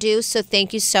know I do, so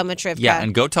thank you so much, Rivka. Yeah,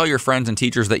 and go tell your friends and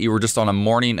teachers that you were just on a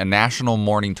national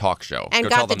morning talk show. And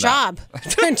got the job.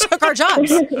 And took our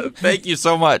jobs. Thank you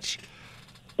so much.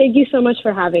 Thank you so much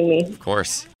for having me. Of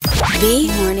course.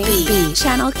 The Morning Beat,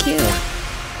 Channel Q.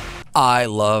 I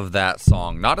love that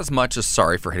song. Not as much as,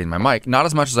 sorry for hitting my mic, not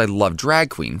as much as I love drag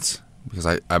queens, because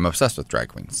I'm obsessed with drag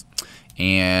queens.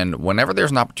 And whenever there's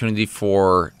an opportunity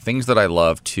for things that I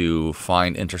love to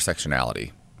find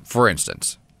intersectionality, for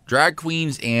instance, drag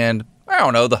queens and, I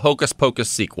don't know, the Hocus Pocus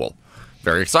sequel.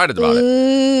 Very excited about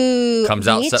it. Comes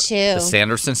out, the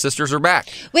Sanderson sisters are back.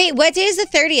 Wait, what day is the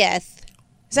 30th?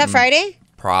 Is that Friday?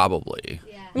 Probably.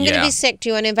 I'm going to be sick. Do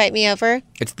you want to invite me over?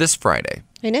 It's this Friday.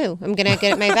 I know. I'm going to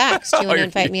get my vax. Do you want to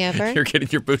invite me over? You're getting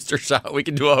your booster shot. We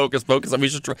can do a Hocus Pocus. We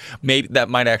should try. Maybe that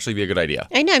might actually be a good idea.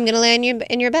 I know. I'm going to lay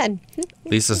in your bed.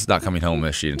 Lisa's not coming home,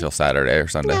 is she, until Saturday or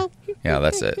Sunday? No. Yeah,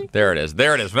 that's it. There it is.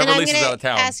 Whenever Lisa's out of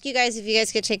town. I'm going to ask you guys if you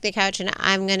guys could take the couch, and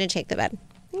I'm going to take the bed.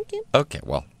 Thank you. Okay,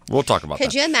 well, we'll talk about that.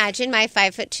 Could you imagine my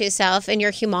 5'2" self in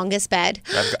your humongous bed?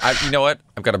 You know what?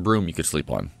 I've got a broom you could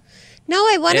sleep on. No,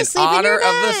 I want to sleep in your bed. In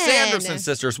honor of the Sanderson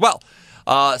sisters. Well,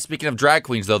 speaking of drag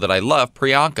queens, though, that I love,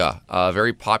 Priyanka, a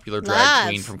very popular drag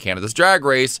queen from Canada's Drag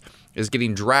Race, is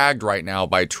getting dragged right now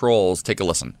by trolls. Take a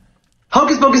listen.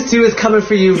 Hocus Pocus 2 is coming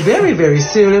for you very, very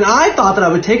soon, and I thought that I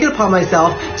would take it upon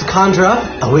myself to conjure up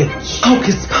a witch.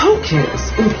 Hocus Pocus.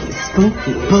 Spooky,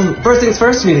 spooky. Well, first things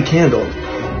first, you need a candle.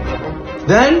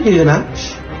 Then you need a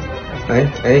match.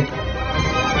 Hey.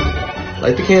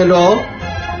 Light the candle.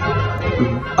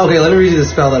 Okay, let me read you the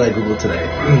spell that I googled today.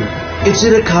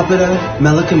 Ichida Capita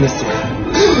Melica Mystica.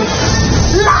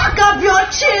 Lock up your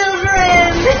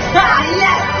children! Yes,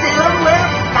 Dylan, we're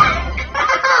back!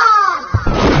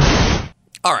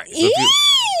 All right, so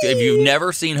if you've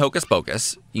never seen Hocus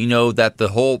Pocus, you know that the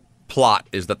whole plot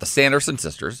is that the Sanderson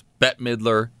sisters, Bette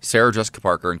Midler, Sarah Jessica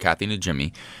Parker, and Kathy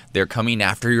Najimy, they're coming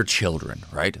after your children,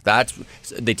 right?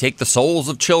 They take the souls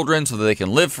of children so that they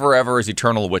can live forever as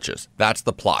eternal witches. That's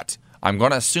the plot. I'm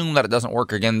going to assume that it doesn't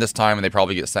work again this time, and they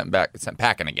probably get sent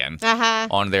packing again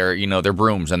on their, their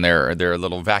brooms and their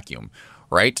little vacuum,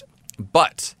 right?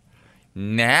 But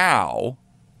now,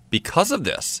 because of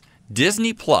this,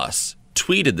 Disney Plus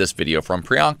tweeted this video from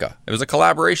Priyanka. It was a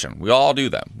collaboration. We all do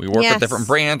them. We work with different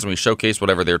brands, and we showcase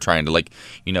whatever they're trying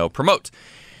to, promote.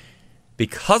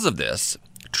 Because of this,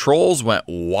 trolls went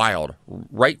wild.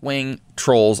 Right-wing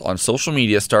trolls on social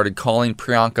media started calling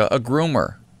Priyanka a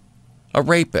groomer, a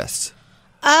rapist,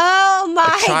 oh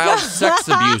my a child sex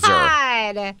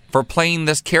abuser for playing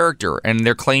this character, and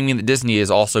they're claiming that Disney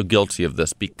is also guilty of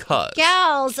this because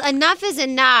gals, enough is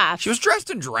enough. She was dressed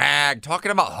in drag, talking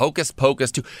about Hocus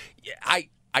Pocus too. I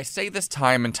say this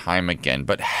time and time again,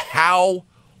 but how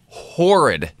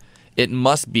horrid it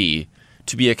must be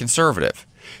to be a conservative,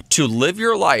 to live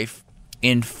your life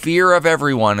in fear of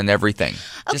everyone and everything.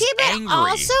 Okay, but angry.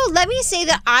 Also, let me say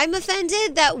that I'm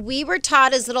offended that we were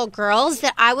taught as little girls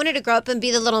that I wanted to grow up and be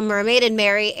the Little Mermaid and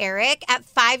marry Eric. At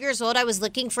 5 years old, I was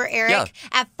looking for Eric. Yeah.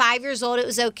 At 5 years old, it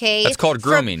was okay. That's called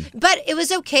grooming. But it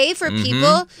was okay for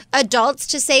people, adults,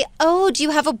 to say, oh, do you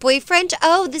have a boyfriend?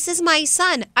 Oh, this is my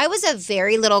son. I was a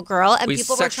very little girl, and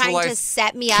people were trying to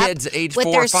set me up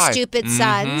with their stupid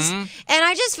sons. And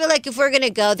I just feel like if we're going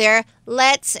to go there,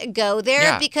 let's go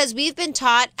there because we've been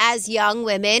taught as young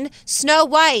women, Snow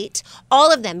White,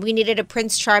 all of them, we needed a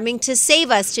Prince Charming to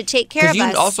save us, to take care of us.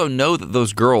 Because you also know that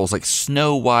those girls like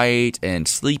Snow White and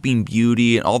Sleeping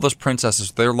Beauty and all those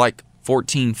princesses, they're like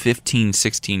 14, 15,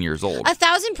 16 years old.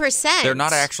 1,000%. They're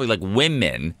not actually like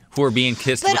women who are being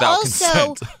kissed without consent. But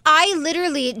also, I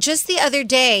literally, just the other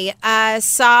day,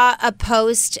 saw a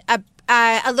post,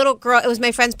 a little girl, it was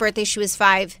my friend's birthday, she was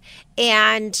 5,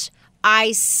 and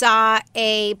I saw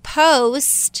a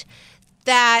post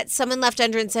that someone left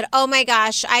under and said, oh my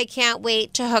gosh, I can't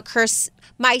wait to hook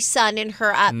my son and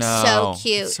her up. No, so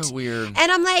cute. That's so weird.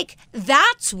 And I'm like,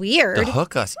 that's weird. To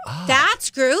hook us up.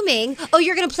 That's grooming. Oh,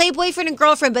 you're going to play boyfriend and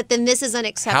girlfriend, but then this is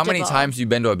unacceptable. How many times have you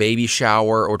been to a baby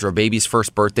shower or to a baby's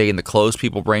first birthday and the clothes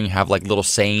people bring have like little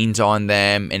sayings on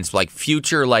them and it's like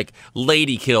future like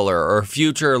lady killer or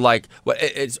future like,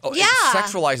 it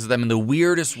sexualizes them in the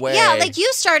weirdest way. Yeah, like you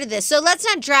started this. So let's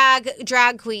not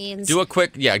drag queens. Do a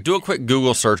quick Google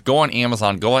Google search, go on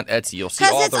Amazon, go on Etsy. You'll see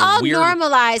all the weird,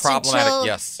 normalized problematic.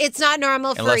 Until it's not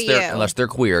normal for you. Unless they're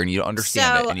queer and you don't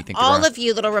understand it, and you think all of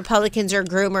you little Republicans or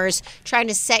groomers trying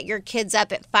to set your kids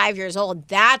up at 5 years old,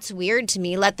 that's weird to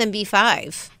me. Let them be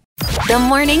 5. The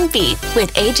Morning Beat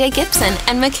with AJ Gibson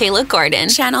and Michaela Gordon.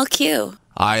 Channel Q.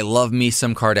 I love me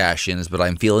some Kardashians, but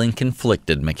I'm feeling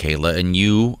conflicted, Michaela, and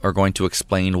you are going to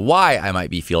explain why I might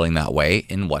be feeling that way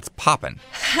and what's poppin'.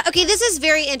 Okay, this is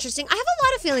very interesting. I have a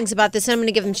lot of feelings about this, and I'm going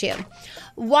to give them to you.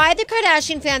 Why the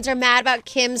Kardashian fans are mad about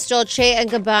Kim's Dolce &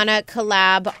 Gabbana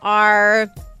collab are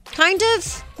kind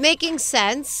of making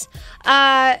sense.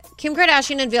 Kim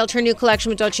Kardashian unveiled her new collection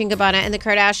with Dolce & Gabbana, and the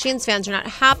Kardashians fans are not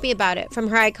happy about it. From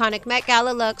her iconic Met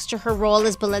Gala looks to her role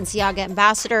as Balenciaga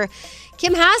ambassador,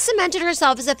 Kim has cemented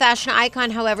herself as a fashion icon.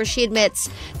 However, she admits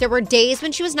there were days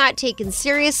when she was not taken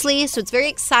seriously, so it's very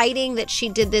exciting that she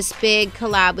did this big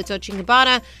collab with Dolce &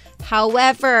 Gabbana.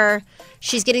 However,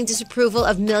 she's getting disapproval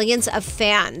of millions of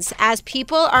fans as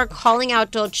people are calling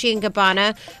out Dolce &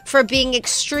 Gabbana for being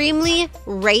extremely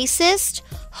racist,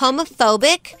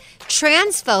 homophobic,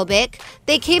 transphobic.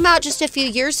 They came out just a few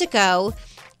years ago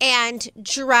and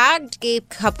dragged gay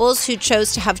couples who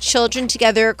chose to have children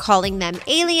together, calling them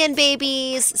alien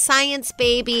babies, science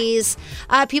babies.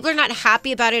 People are not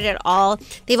happy about it at all.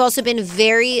 They've also been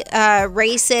very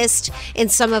racist in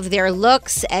some of their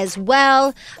looks as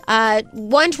well.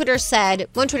 One Twitter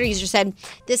user said,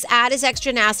 "This ad is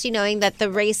extra nasty, knowing that the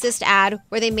racist ad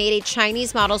where they made a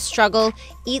Chinese model struggle,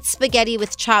 eat spaghetti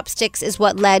with chopsticks is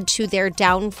what led to their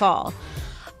downfall."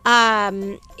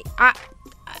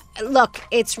 Look,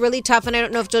 it's really tough, and I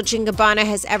don't know if Dolce & Gabbana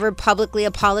has ever publicly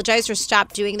apologized or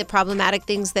stopped doing the problematic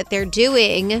things that they're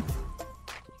doing.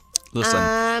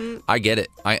 Listen, I get it.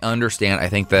 I understand. I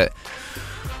think that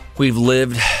we've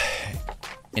lived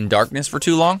in darkness for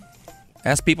too long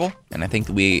as people, and I think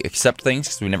that we accept things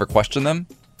because we never question them.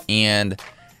 And,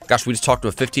 gosh, we just talked to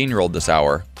a 15-year-old this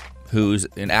hour who's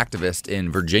an activist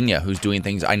in Virginia who's doing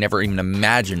things I never even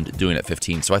imagined doing at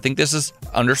 15. So I think this is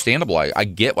understandable. I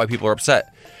get why people are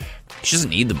upset. She doesn't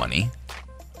need the money.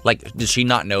 Like, does she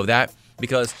not know that?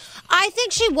 Because I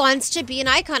think she wants to be an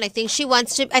icon. I think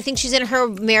she's in her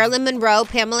Marilyn Monroe,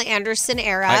 Pamela Anderson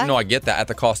era. I get that. At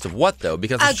the cost of what, though?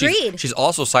 Because she's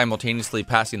also simultaneously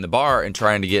passing the bar and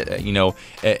trying to get,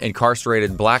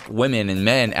 incarcerated black women and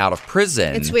men out of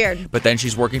prison. It's weird. But then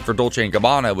she's working for Dolce &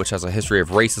 Gabbana, which has a history of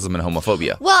racism and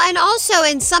homophobia. Well, and also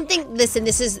in something, listen,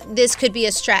 this could be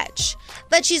a stretch,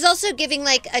 but she's also giving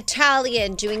like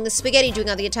Italian, doing the spaghetti, doing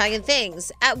all the Italian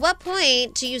things. At what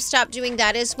point do you stop doing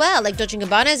that as well? Like Dolce &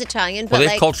 Gabbana is Italian. But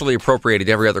they've culturally appropriated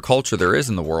every other culture there is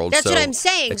in the world. That's what I'm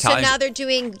saying. So now they're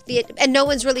doing and no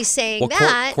one's really saying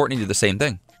that. Courtney did the same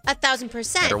thing.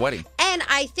 1,000%. At her wedding. And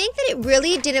I think that it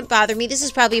really didn't bother me. This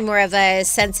is probably more of a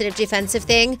sensitive, defensive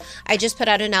thing. I just put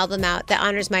out an album out that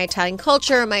honors my Italian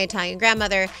culture, my Italian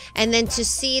grandmother, and then to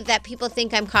see that people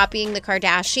think I'm copying the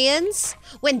Kardashians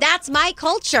when that's my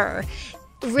culture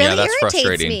really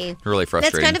irritates me. Really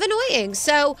frustrating. That's kind of annoying.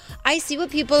 So I see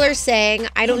what people are saying.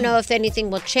 I don't know if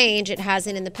anything will change. It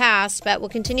hasn't in the past, but we'll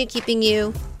continue keeping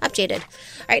you updated.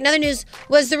 All right, another news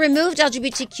was the removed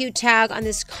LGBTQ tag on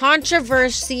this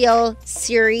controversial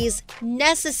series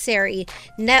necessary.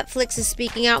 Netflix is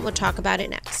speaking out. We'll talk about it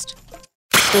next.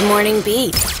 The Morning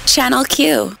Beat. Channel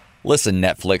Q. Listen,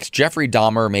 Netflix, Jeffrey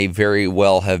Dahmer may very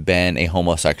well have been a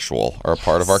homosexual or a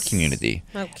part of our community.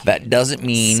 Okay. That doesn't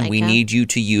mean we need you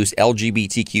to use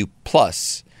LGBTQ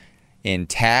plus in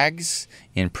tags,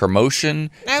 in promotion,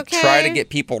 to try to get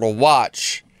people to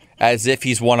watch as if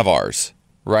he's one of ours.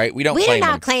 Right? We do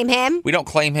not claim him. We don't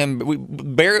claim him.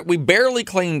 We barely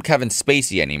claim Kevin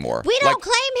Spacey anymore. We don't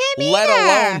claim him either. Let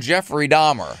alone Jeffrey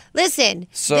Dahmer. Listen,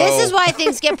 this is why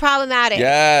things get problematic.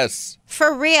 Yes.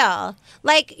 For real.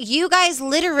 Like, you guys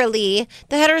literally,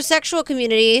 the heterosexual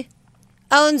community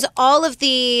owns all of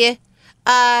the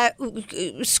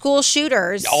school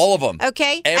shooters. All of them.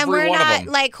 Okay? Every and we're one not of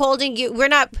them. like holding you, we're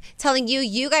not telling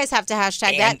you guys have to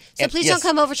hashtag that. So please don't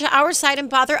come over to our side and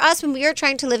bother us when we are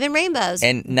trying to live in rainbows.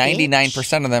 And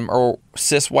 99% of them are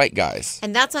cis white guys.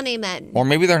 And that's on amen. Or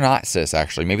maybe they're not cis,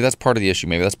 actually. Maybe that's part of the issue.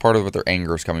 Maybe that's part of what their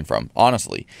anger is coming from.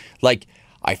 Honestly. Like,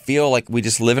 I feel like we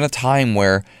just live in a time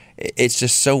where it's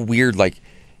just so weird. Like,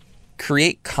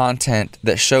 create content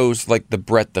that shows like the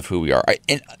breadth of who we are.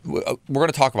 And we're going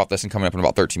to talk about this and coming up in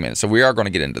about 13 minutes. So we are going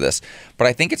to get into this. But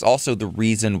I think it's also the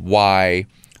reason why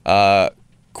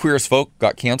Queer as Folk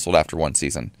got canceled after one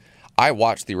season. I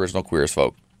watched the original Queer as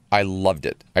Folk. I loved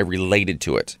it. I related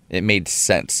to it. It made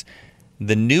sense.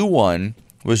 The new one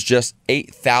was just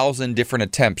 8,000 different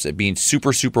attempts at being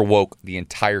super, super woke the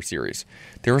entire series.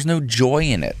 There was no joy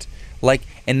in it. Like,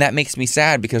 and that makes me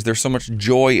sad because there's so much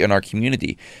joy in our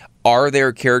community. Are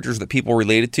there characters that people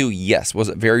related to? Yes. Was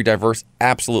it very diverse?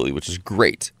 Absolutely, which is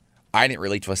great. I didn't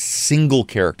relate to a single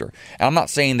character. And I'm not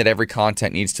saying that every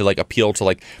content needs to like appeal to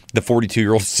like the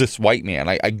 42-year-old cis white man.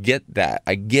 I get that.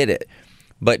 I get it.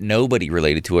 But nobody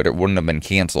related to it. It wouldn't have been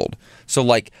canceled. So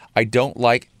like, I don't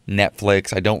like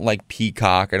Netflix. I don't like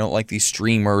Peacock. I don't like these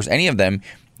streamers, any of them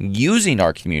using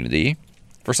our community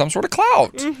for some sort of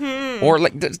clout. Or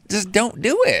like, just don't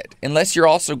do it unless you're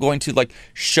also going to like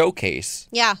showcase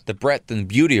the breadth and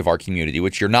beauty of our community,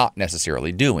 which you're not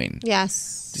necessarily doing.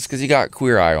 Yes. Just because you got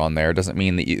Queer Eye on there doesn't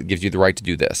mean that it gives you the right to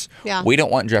do this. Yeah. We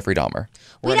don't want Jeffrey Dahmer.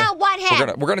 We don't want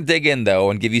him. We're gonna dig in though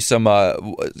and give you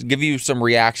some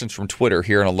reactions from Twitter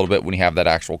here in a little bit when you have that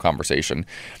actual conversation.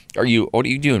 What are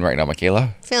you doing right now,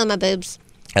 Michaela? Feeling my boobs.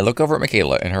 I look over at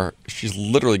Michaela and she's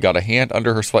literally got a hand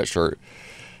under her sweatshirt,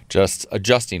 just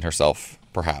adjusting herself,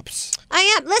 perhaps. I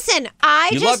am. Listen,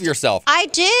 You love yourself. I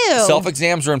do.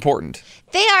 Self-exams are important.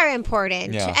 They are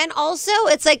important. Yeah. And also,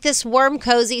 it's like this warm,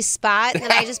 cozy spot,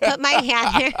 and I just put my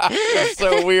hand there. That's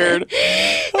so weird. And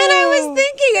I was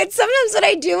thinking, it's sometimes what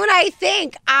I do when I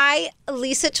think.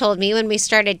 Lisa told me when we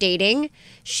started dating,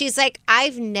 she's like,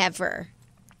 I've never,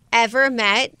 ever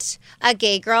met a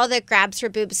gay girl that grabs her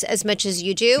boobs as much as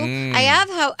you do. I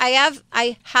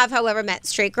have, however, met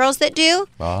straight girls that do.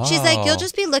 Oh. She's like, you'll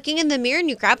just be looking in the mirror and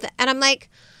you grab them. And I'm like,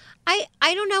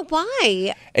 I don't know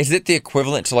why. Is it the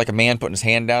equivalent to like a man putting his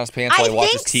hand down his pants while he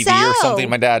watches TV or so. something?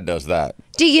 My dad does that.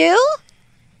 Do you?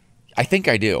 I think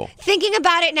I do. Thinking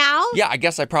about it now? Yeah, I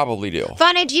guess I probably do.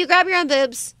 Vonna, do you grab your own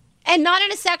boobs? And not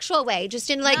in a sexual way,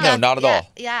 just in like No, not at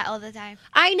all. Yeah, all the time.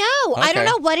 I know. Okay. I don't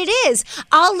know what it is.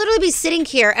 I'll literally be sitting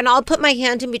here and I'll put my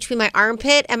hand in between my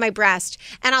armpit and my breast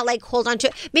and I'll like hold on to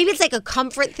it. Maybe it's like a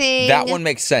comfort thing. That one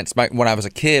makes sense. When I was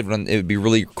a kid, when it would be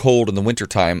really cold in the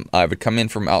wintertime, I would come in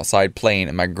from outside playing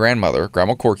and my grandmother,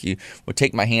 Grandma Corky, would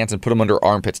take my hands and put them under her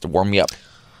armpits to warm me up.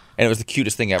 And it was the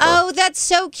cutest thing ever. Oh, that's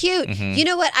so cute. You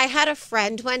know what? I had a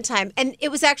friend one time, and it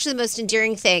was actually the most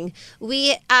endearing thing.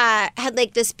 We had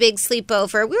like this big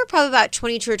sleepover. We were probably about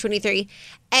 22 or 23.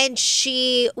 And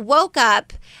she woke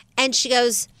up and she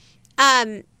goes,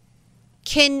 can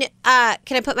I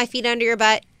put my feet under your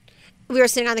butt? We were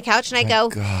sitting on the couch and I go,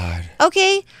 God.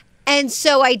 Okay. And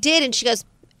so I did. And she goes,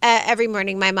 every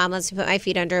morning my mom lets me put my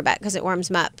feet under her butt because it warms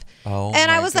them up. Oh, and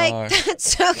my I was gosh. like,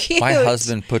 that's so cute. My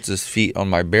husband puts his feet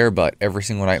on my bare butt every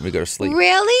single night when we go to sleep.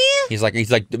 Really? He's like,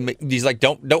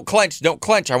 don't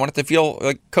clench. I want it to feel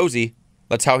like cozy.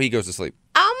 That's how he goes to sleep.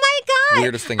 Oh my God.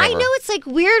 Weirdest thing I ever. know it's like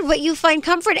weird what you find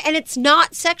comfort, and it's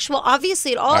not sexual,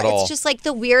 obviously, at all. It's just like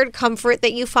the weird comfort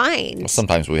that you find. Well,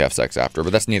 sometimes we have sex after,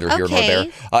 but that's neither here nor there.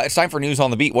 Okay. It's time for News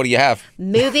on the Beat. What do you have?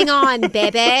 Moving on,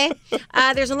 baby.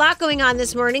 There's a lot going on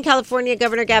this morning. California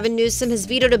Governor Gavin Newsom has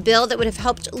vetoed a bill that would have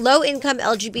helped low-income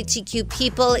LGBTQ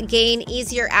people gain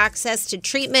easier access to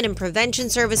treatment and prevention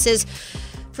services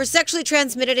for sexually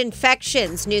transmitted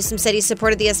infections. Newsom said he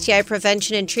supported the STI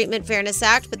Prevention and Treatment Fairness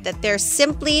Act, but that there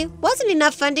simply wasn't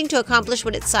enough funding to accomplish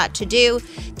what it sought to do.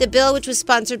 The bill, which was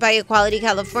sponsored by Equality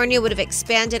California, would have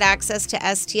expanded access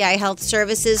to STI health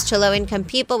services to low-income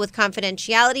people with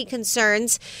confidentiality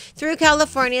concerns through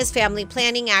California's Family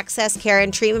Planning, Access, Care,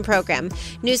 and Treatment Program.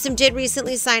 Newsom did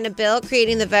recently sign a bill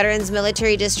creating the Veterans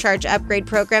Military Discharge Upgrade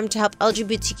Program to help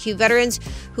LGBTQ veterans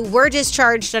who were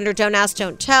discharged under Don't Ask,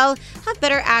 Don't Tell have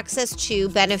better access to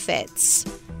benefits.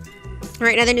 All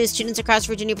right, in other news, students across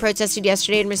Virginia protested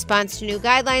yesterday in response to new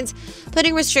guidelines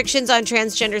putting restrictions on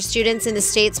transgender students in the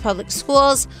state's public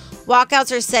schools.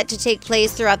 Walkouts are set to take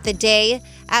place throughout the day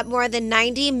at more than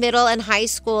 90 middle and high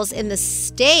schools in the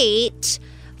state.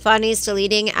 Funny's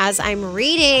deleting as I'm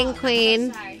reading,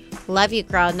 Queen. Love you,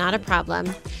 girl. Not a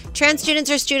problem. Trans students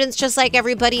are students just like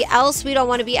everybody else. We don't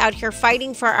want to be out here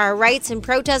fighting for our rights and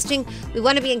protesting. We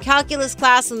want to be in calculus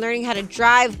class and learning how to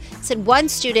drive, said one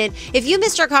student. If you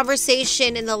missed our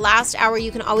conversation in the last hour,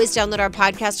 you can always download our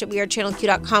podcast at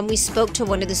wearechannelq.com. We spoke to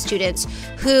one of the students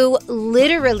who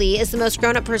literally is the most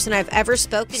grown-up person I've ever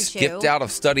spoken to. Skipped out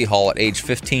of study hall at age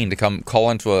 15 to come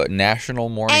call into a national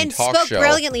morning talk show. And spoke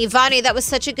brilliantly. Vani, that was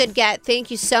such a good get.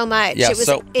 Thank you so much. Yeah, it was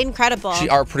incredible.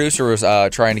 Our producer was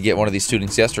trying to get one of these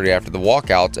students yesterday after the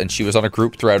walkout, and she was on a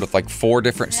group thread with like 4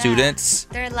 different students.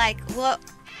 They're like, well,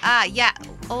 I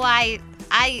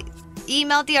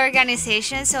emailed the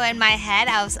organization, so in my head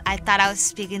I thought I was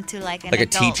speaking to like an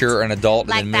adult. A teacher, an adult,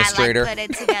 like an administrator. That, like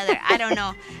put it together. I don't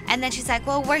know. And then she's like,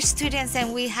 well, we're students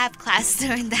and we have class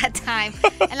during that time.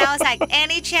 And I was like,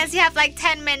 any chance you have like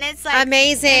 10 minutes like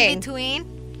amazing in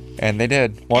between? And they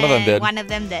did. One of them did. One of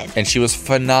them did. And she was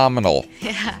phenomenal.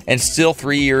 Yeah. And still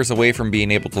 3 years away from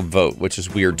being able to vote, which is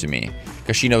weird to me.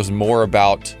 Because she knows more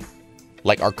about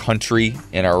our country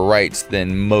and our rights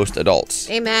than most adults.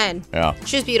 Amen. Yeah.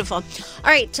 She was beautiful. All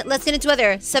right, let's get into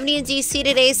weather. 70 in D.C.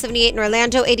 today, 78 in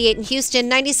Orlando, 88 in Houston,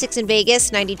 96 in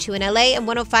Vegas, 92 in L.A., and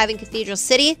 105 in Cathedral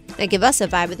City. Now give us a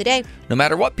vibe of the day. No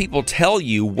matter what people tell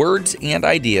you, words and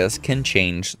ideas can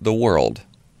change the world.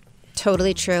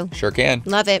 Totally true. Sure can.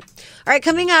 Love it. All right,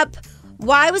 coming up,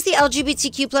 why was the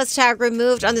LGBTQ plus tag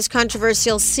removed on this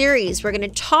controversial series? We're going to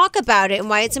talk about it and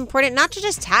why it's important not to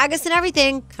just tag us and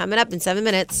everything. Coming up in 7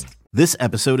 minutes. This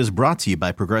episode is brought to you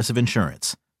by Progressive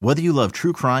Insurance. Whether you love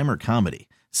true crime or comedy,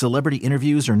 celebrity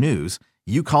interviews or news,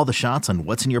 you call the shots on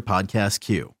what's in your podcast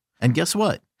queue. And guess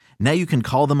what? Now you can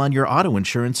call them on your auto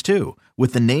insurance too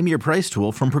with the Name Your Price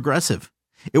tool from Progressive.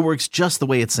 It works just the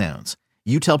way it sounds.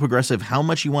 You tell Progressive how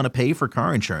much you want to pay for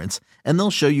car insurance, and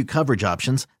they'll show you coverage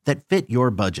options that fit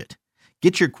your budget.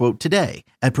 Get your quote today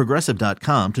at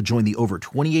Progressive.com to join the over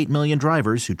 28 million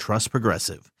drivers who trust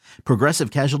Progressive. Progressive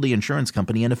Casualty Insurance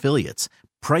Company and Affiliates.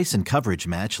 Price and coverage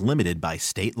match limited by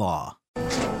state law.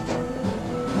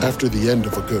 After the end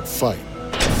of a good fight,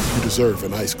 you deserve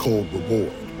an ice-cold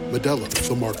reward. Modelo,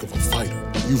 the mark of a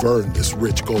fighter. You've earned this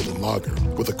rich golden lager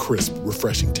with a crisp,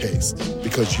 refreshing taste.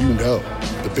 Because you know,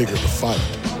 the bigger the fight,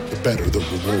 the better the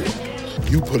reward.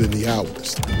 You put in the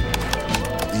hours,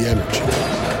 the energy,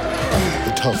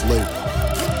 the tough labor.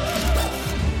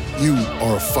 You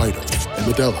are a fighter, and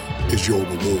Modelo is your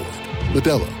reward.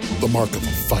 Modelo, the mark of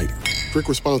a fighter. Drink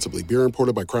responsibly. Beer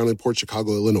imported by Crown Imports,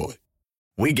 Chicago, Illinois.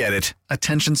 We get it.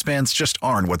 Attention spans just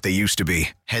aren't what they used to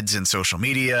be. Heads in social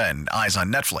media and eyes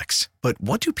on Netflix. But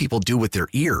what do people do with their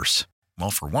ears?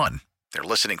 Well, for one, they're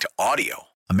listening to audio.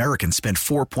 Americans spend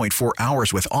 4.4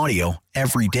 hours with audio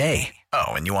every day. Oh,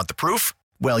 and you want the proof?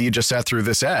 Well, you just sat through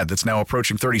this ad that's now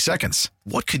approaching 30 seconds.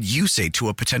 What could you say to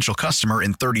a potential customer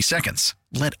in 30 seconds?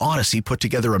 Let Odyssey put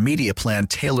together a media plan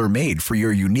tailor-made for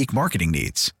your unique marketing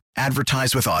needs.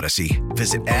 Advertise with Odyssey.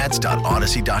 Visit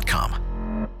ads.odyssey.com.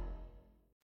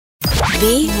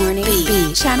 The Morning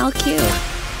Beat. Channel Q.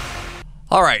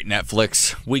 All right,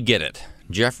 Netflix, we get it.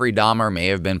 Jeffrey Dahmer may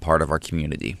have been part of our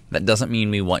community. That doesn't mean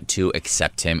we want to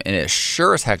accept him, and it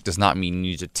sure as heck does not mean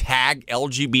you need to tag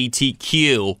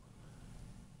LGBTQ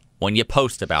when you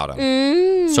post about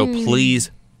him. So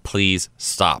please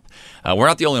stop. We're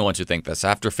not the only ones who think this.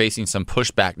 After facing some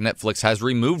pushback, Netflix has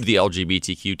removed the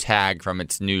LGBTQ tag from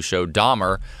its new show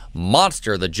Dahmer.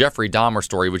 Monster, the Jeffrey Dahmer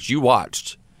story, which you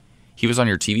watched. He was on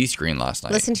your TV screen last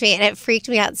night. Listen to me, and it freaked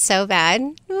me out so bad.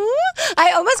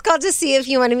 I almost called to see if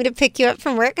you wanted me to pick you up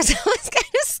from work because I was kind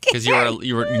of scared. Because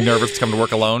you were nervous to come to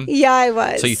work alone? Yeah, I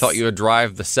was. So you thought you would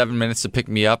drive the 7 minutes to pick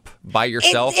me up by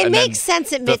yourself? It makes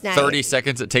sense at midnight. The 30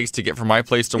 seconds it takes to get from my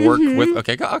place to work with...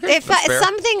 Okay, if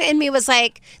something in me was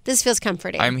like, this feels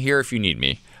comforting. I'm here if you need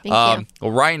me. Thank you.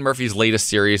 Well, Ryan Murphy's latest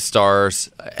series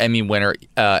stars Emmy winner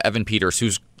Evan Peters,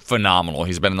 who's phenomenal.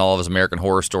 He's been in all of his American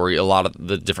Horror Story, a lot of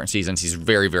the different seasons. He's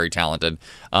very, very talented.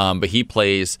 But he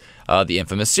plays the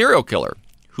infamous serial killer,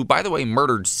 who, by the way,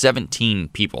 murdered 17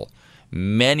 people,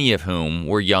 many of whom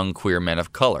were young queer men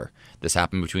of color. This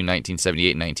happened between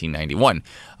 1978 and 1991.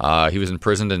 He was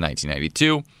imprisoned in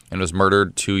 1992 and was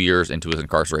murdered 2 years into his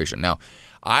incarceration. Now,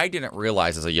 I didn't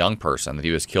realize as a young person that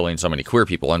he was killing so many queer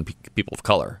people and people of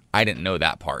color. I didn't know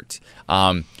that part.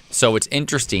 So it's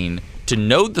interesting to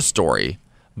know the story.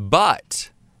 But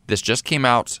this just came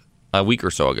out a week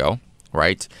or so ago,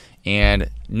 right? And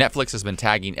Netflix has been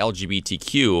tagging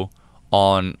LGBTQ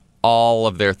on all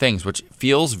of their things, which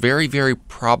feels very, very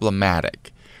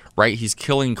problematic, right? He's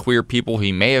killing queer people.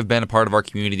 He may have been a part of our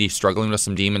community, struggling with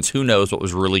some demons. Who knows what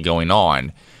was really going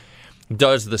on?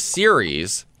 Does the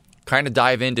series kind of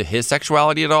dive into his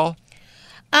sexuality at all?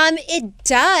 It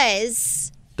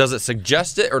does. Does it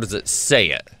suggest it or does it say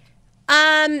it?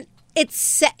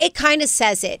 It kind of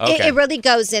says it. Okay. It really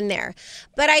goes in there.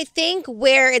 But I think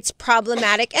where it's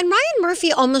problematic, and Ryan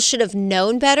Murphy almost should have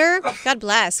known better. God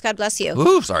bless you.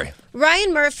 Ooh, sorry.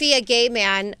 Ryan Murphy, a gay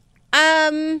man.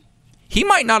 He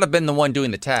might not have been the one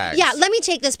doing the tags. Yeah, let me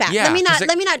take this back. Yeah,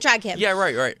 let me not drag him. Yeah,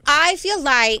 right. I feel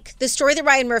like the story that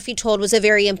Ryan Murphy told was a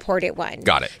very important one.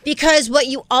 Got it. Because what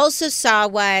you also saw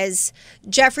was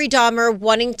Jeffrey Dahmer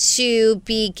wanting to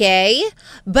be gay,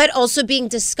 but also being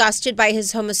disgusted by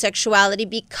his homosexuality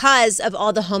because of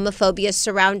all the homophobia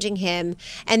surrounding him,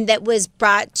 and that was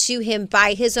brought to him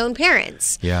by his own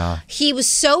parents. Yeah. He was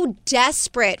so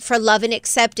desperate for love and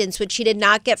acceptance, which he did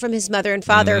not get from his mother and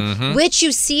father, which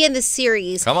you see in the series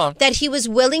series Come on. that he was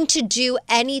willing to do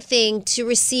anything to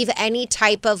receive any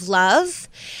type of love.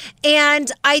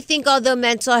 And I think although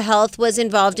mental health was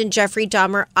involved in Jeffrey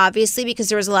Dahmer, obviously, because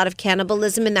there was a lot of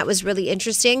cannibalism and that was really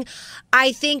interesting,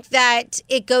 I think that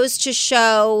it goes to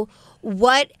show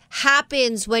what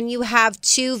happens when you have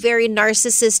two very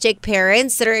narcissistic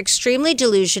parents that are extremely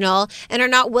delusional and are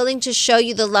not willing to show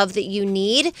you the love that you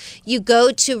need. You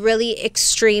go to really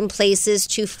extreme places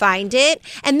to find it,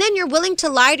 and then you're willing to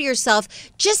lie to yourself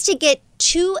just to get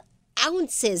 2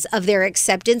 ounces of their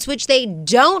acceptance, which they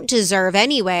don't deserve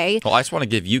anyway. Well, I just want to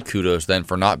give you kudos then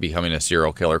for not becoming a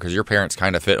serial killer, because your parents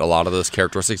kind of fit a lot of those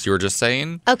characteristics you were just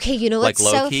saying. Okay, you know what's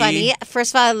like so funny?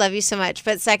 First of all, I love you so much.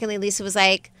 But secondly, Lisa was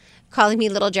like, calling me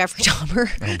little Jeffrey Dahmer.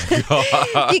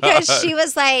 Because she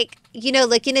was like,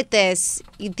 looking at this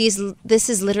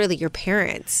is literally your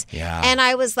parents. Yeah. And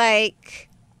I was like,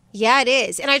 yeah, it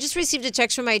is. And I just received a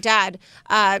text from my dad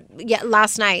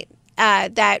last night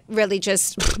that really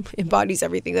just embodies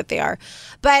everything that they are.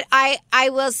 But I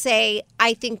will say,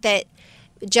 I think that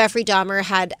Jeffrey Dahmer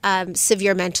had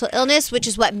severe mental illness, which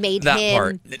is what made that him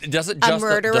part. a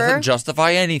murderer. Doesn't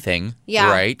justify anything, yeah.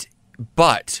 Right?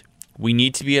 But we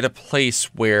need to be at a place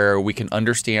where we can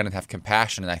understand and have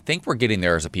compassion. And I think we're getting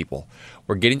there as a people.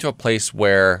 We're getting to a place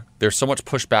where there's so much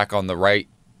pushback on the right.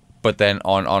 But then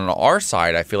on our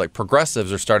side, I feel like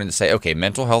progressives are starting to say, okay,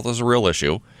 mental health is a real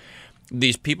issue.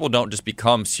 These people don't just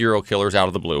become serial killers out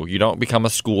of the blue. You don't become a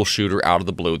school shooter out of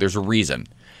the blue. There's a reason.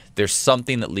 There's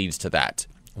something that leads to that.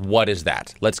 What is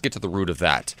that? Let's get to the root of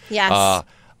that. Yes.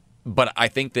 But I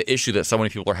think the issue that so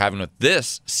many people are having with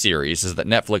this series is that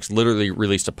Netflix literally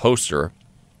released a poster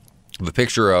of a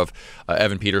picture of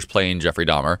Evan Peters playing Jeffrey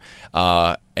Dahmer,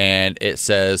 and it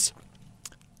says,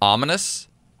 ominous,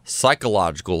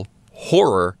 psychological,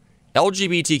 horror,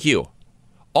 LGBTQ.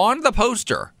 On the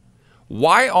poster.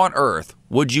 Why on earth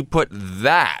would you put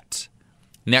that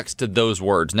next to those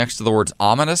words, next to the words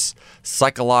ominous,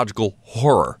 psychological,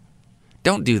 horror?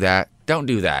 Don't do that. Don't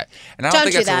do that. And I don't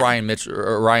think that's a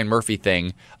Ryan Murphy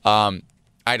thing.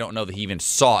 I don't know that he even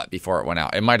saw it before it went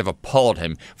out. It might have appalled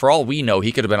him. For all we know,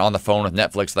 he could have been on the phone with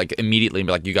Netflix like immediately and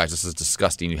be like, you guys, this is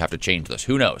disgusting. You have to change this.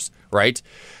 Who knows, right?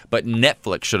 But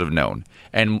Netflix should have known.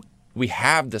 And we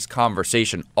have this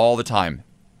conversation all the time.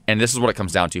 And this is what it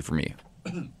comes down to for me.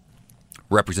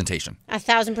 Representation.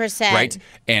 1,000%. Right?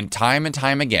 And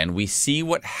time again, we see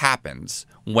what happens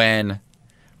when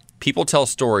people tell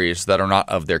stories that are not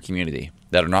of their community,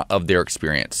 that are not of their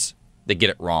experience. They get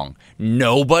it wrong.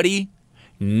 Nobody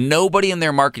in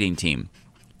their marketing team,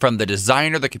 from the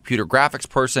designer, the computer graphics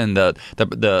person,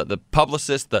 the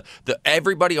publicist, the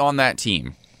everybody on that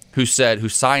team who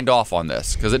signed off on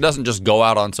this, because it doesn't just go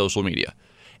out on social media.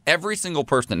 Every single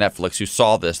person at Netflix who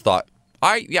saw this thought,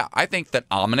 I think that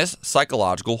ominous,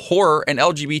 psychological, horror, and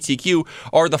LGBTQ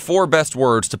are the 4 best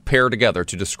words to pair together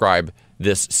to describe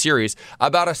this series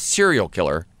about a serial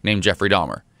killer named Jeffrey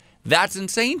Dahmer. That's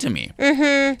insane to me.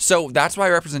 Mm-hmm. So that's why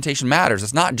representation matters.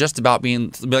 It's not just about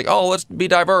being like, oh, let's be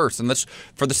diverse and let's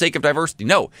for the sake of diversity.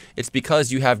 No, it's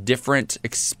because you have different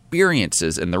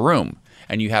experiences in the room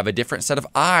and you have a different set of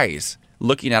eyes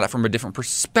looking at it from a different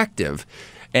perspective.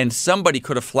 And somebody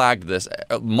could have flagged this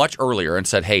much earlier and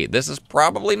said, hey, this is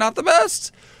probably not the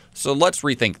best. So let's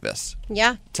rethink this.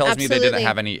 Yeah, Tells absolutely. me they didn't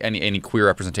have any queer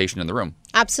representation in the room.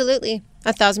 Absolutely.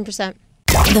 1,000%.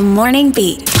 The Morning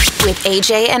Beat with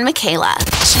AJ and Michaela.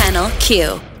 Channel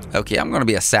Q. Okay, I'm going to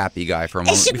be a sappy guy for a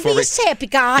moment. Sappy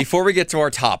guy. Before we get to our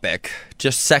topic,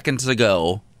 just seconds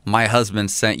ago, my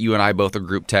husband sent you and I both a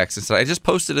group text and said, I just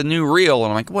posted a new reel.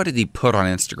 And I'm like, what did he put on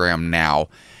Instagram now?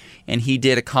 And he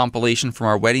did a compilation from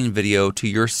our wedding video to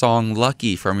your song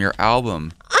Lucky from your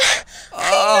album.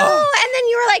 I know. And then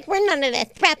you were like, we're not in a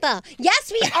throuple.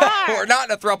 Yes, we are. We're not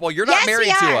in a throuple. You're not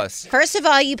married to us. First of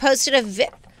all, you posted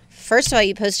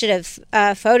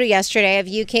a photo yesterday of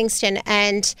you, Kingston,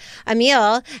 and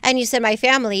Emil, and you said my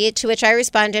family, to which I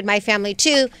responded my family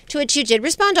too, to which you did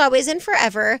respond always and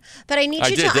forever. But I need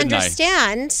you to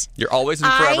understand. You're always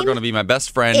and forever going to be my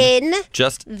best friend. In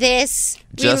this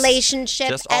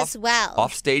relationship as well.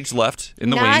 Off stage left in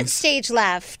the wings. Not stage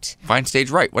left. Fine stage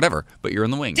right, whatever. But you're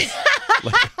in the wings.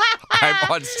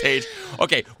 I'm on stage.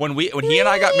 Okay, when he and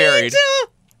I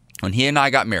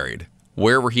got married,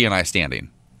 where were he and I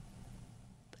standing?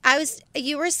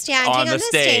 You were standing on the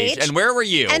stage. And where were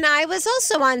you? And I was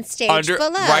also on stage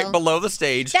below. Right below the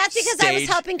stage. That's because I was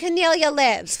helping Cornelia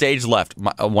live. Stage left.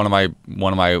 One of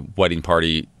my wedding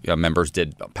party members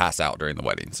did pass out during the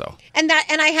wedding. So. And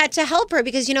I had to help her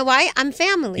because you know why? I'm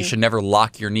family. You should never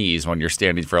lock your knees when you're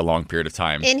standing for a long period of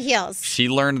time. In heels. She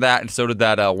learned that, and so did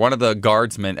that one of the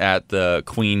guardsmen at the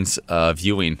Queen's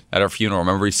viewing at her funeral.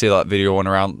 Remember you see that video went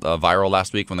around viral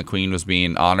last week when the Queen was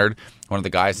being honored? One of the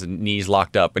guys' knees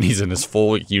locked up, and he's in his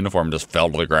full uniform, just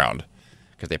fell to the ground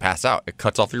because they pass out. It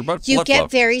cuts off your blood flow. You get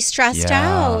very stressed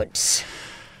out.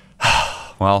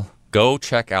 Well, go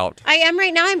check out. I am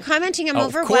right now. I'm commenting. I'm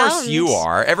overwhelmed. Of course you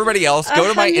are. Everybody else, go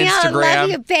to my Instagram. I love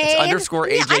you, babe. It's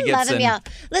 _AJ Gibson. I love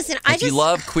him. Listen, if you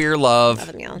love queer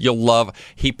love, you'll love.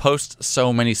 He posts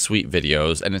so many sweet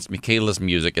videos, and it's Michaela's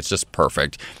music. It's just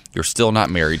perfect. You're still not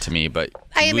married to me, but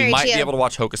we might be able to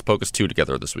watch Hocus Pocus 2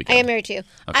 together this weekend. I am married to you.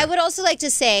 Okay. I would also like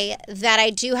to say that I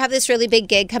do have this really big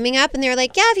gig coming up, and they're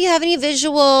like, yeah, if you have any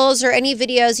visuals or any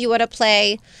videos you want to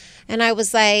play. And I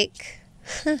was like...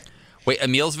 Wait,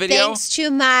 Emil's video? Thanks to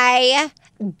my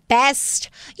best...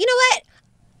 You know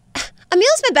what?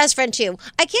 Emil's my best friend, too.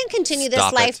 I can't continue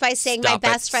this life by saying my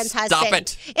best friend's husband. Stop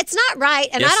it. It's not right,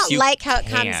 and I don't like how it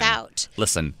comes out.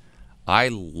 Listen, I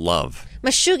love...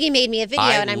 Mashugi made me a video,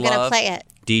 and I'm going to play it.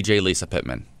 DJ Lisa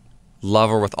Pittman.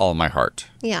 Love her with all my heart.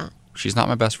 Yeah. She's not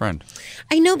my best friend.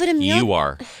 I know, but Emil... You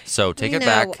are. So take it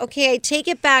back. Okay, I take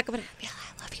it back. But Emil,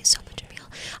 I love you so much, Emil.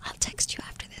 I'll text you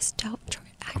after this. Don't try.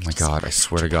 Oh my God, I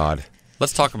swear to God.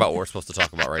 Let's talk about what we're supposed to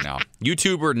talk about right now.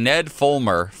 YouTuber Ned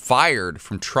Fulmer fired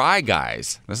from Try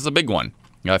Guys. This is a big one.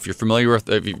 Now, if you're familiar with,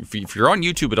 if you're on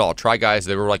YouTube at all, Try Guys,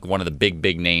 they were like one of the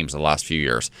big names in the last few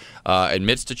years.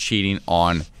 Admits to cheating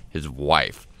on his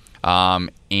wife.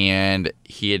 And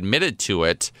he admitted to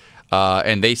it,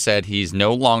 and they said he's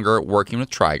no longer working with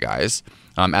Try Guys.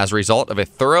 As a result of a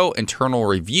thorough internal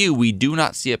review, we do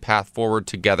not see a path forward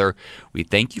together. We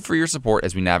thank you for your support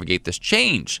as we navigate this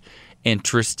change.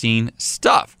 Interesting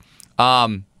stuff. Yeah.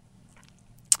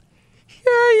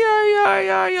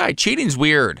 Cheating's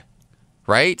weird,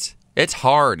 right? It's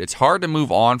hard. It's hard to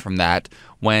move on from that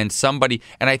when somebody,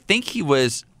 and I think he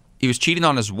was cheating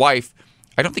on his wife.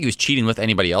 I don't think he was cheating with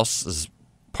anybody else's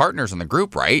partners in the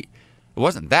group, right? It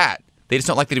wasn't that. They just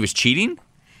don't like that he was cheating?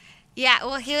 Yeah,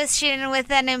 well, he was cheating with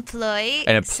an employee.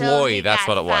 An employee, so that's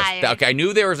what it was. Fired. Okay, I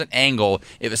knew there was an angle.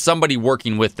 It was somebody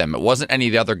working with them. It wasn't any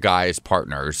of the other guys'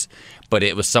 partners, but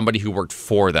it was somebody who worked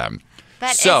for them.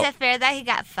 But is it fair that he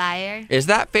got fired? Is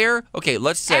that fair? Okay,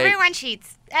 let's say... Everyone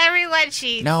cheats. Everyone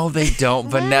cheats. No, they don't,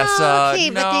 Vanessa. Okay,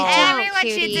 no. but they don't, Everyone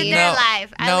cutie. cheats in their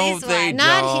life. At least they one.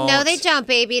 don't. No, they don't,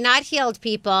 baby. Not healed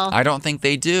people. I don't think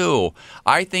they do.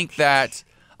 I think that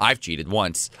I've cheated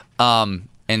once, and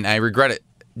I regret it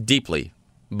deeply.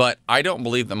 But I don't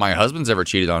believe that my husband's ever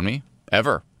cheated on me,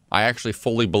 ever. I actually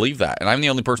fully believe that. And I'm the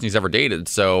only person he's ever dated,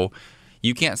 so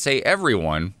you can't say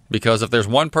everyone, because if there's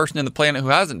one person in the planet who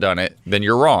hasn't done it, then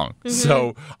you're wrong. Mm-hmm.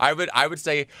 So I would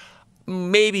say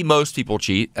maybe most people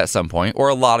cheat at some point, or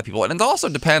a lot of people. And it also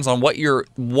depends on what your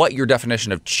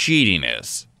definition of cheating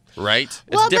is, right?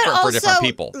 It's different for different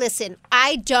people. Listen,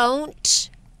 I don't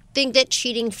think that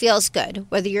cheating feels good,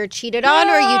 whether you're cheated on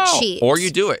or you cheat. Or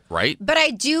you do it, right? But I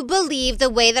do believe the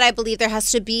way that I believe there has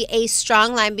to be a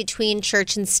strong line between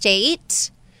church and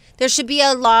state. There should be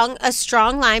a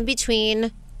strong line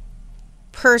between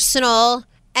personal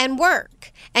and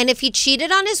work. And if he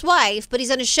cheated on his wife, but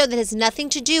he's on a show that has nothing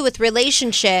to do with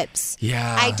relationships,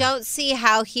 I don't see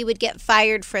how he would get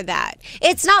fired for that.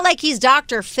 It's not like he's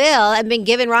Dr. Phil and been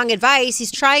given wrong advice.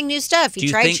 He's trying new stuff. He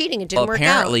tried cheating. It didn't work out.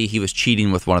 Apparently, he was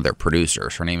cheating with one of their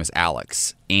producers. Her name is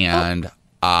Alex. And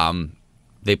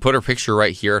they put her picture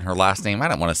right here and her last name. I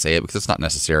don't want to say it because it's not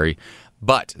necessary.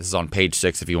 But this is on page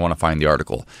 6 if you want to find the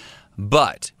article.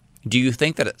 But do you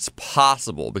think that it's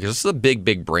possible, because this is a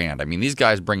big brand. I mean, these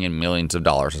guys bring in millions of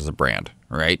dollars as a brand,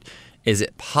 right? Is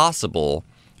it possible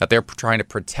that they're trying to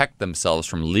protect themselves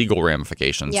from legal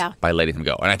ramifications by letting him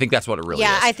go? And I think that's what it really is.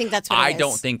 Yeah, I think that's what it is. I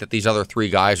don't think that these other 3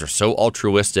 guys are so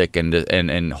altruistic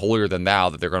and holier than thou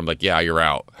that they're going to be like, yeah, you're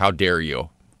out. How dare you?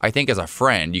 I think as a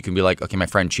friend, you can be like, okay, my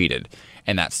friend cheated,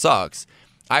 and that sucks.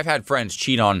 I've had friends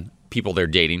cheat on people they're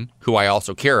dating who I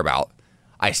also care about.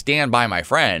 I stand by my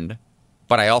friend,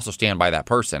 but I also stand by that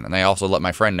person, and I also let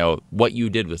my friend know what you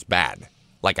did was bad.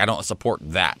 Like, I don't support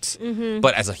that. Mm-hmm.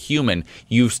 But as a human,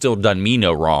 you've still done me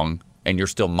no wrong, and you're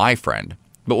still my friend.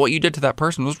 But what you did to that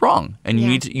person was wrong, and you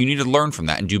need to learn from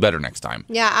that and do better next time.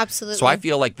 Yeah, absolutely. So I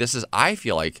feel like this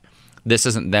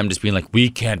isn't them just being like, we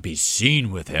can't be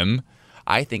seen with him.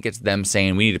 I think it's them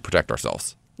saying we need to protect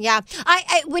ourselves. Yeah.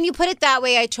 I when you put it that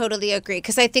way, I totally agree,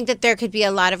 because I think that there could be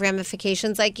a lot of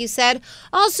ramifications, like you said.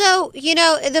 Also,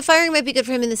 the firing might be good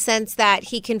for him in the sense that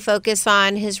he can focus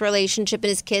on his relationship and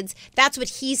his kids. That's what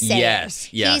he's saying. Yes.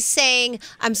 He's saying,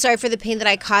 I'm sorry for the pain that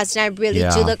I caused, and I really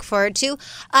do look forward to.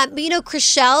 But,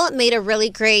 Chrishell made a really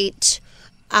great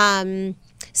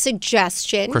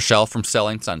suggestion. Chrishell from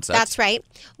Selling Sunset. That's right.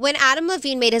 When Adam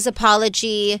Levine made his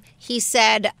apology, he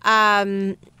said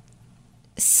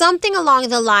something along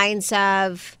the lines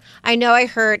of, I know I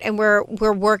hurt and we're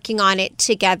working on it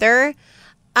together.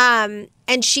 And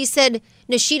she said,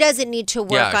 no, she doesn't need to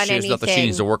work on anything. Yeah, she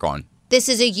needs to work on. This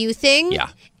is a you thing. Yeah.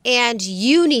 And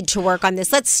you need to work on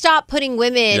this. Let's stop putting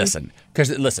women... Listen.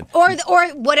 Or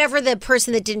whatever the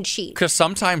person that didn't cheat. Because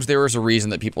sometimes there is a reason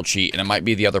that people cheat, and it might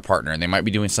be the other partner, and they might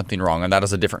be doing something wrong, and that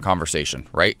is a different conversation,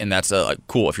 right? And that's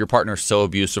cool. If your partner is so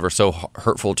abusive or so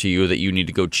hurtful to you that you need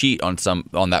to go cheat on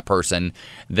that person,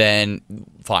 then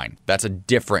fine. That's a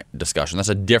different discussion. That's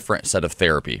a different set of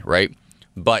therapy, right?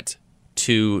 But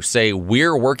to say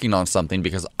we're working on something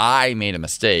because I made a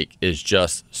mistake is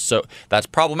just that's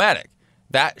problematic.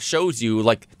 That shows you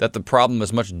that the problem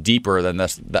is much deeper than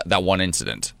that one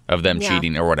incident of them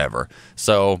cheating or whatever.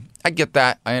 So I get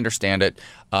that. I understand it.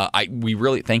 We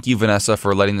really thank you, Vanessa,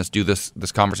 for letting us do this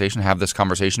conversation, have this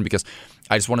conversation, because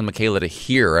I just wanted Michaela to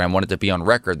hear, and I wanted to be on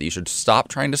record that you should stop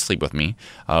trying to sleep with me.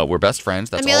 We're best friends.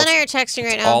 That's Emil and I are texting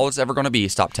right now. All it's ever going to be.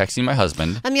 Stop texting my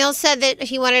husband. Emil said that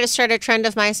he wanted to start a trend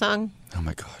of my song. Oh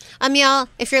my God. Emil,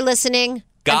 if you're listening,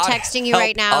 God I'm texting you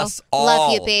right now.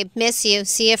 Love you, babe. Miss you.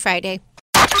 See you Friday.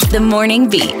 The Morning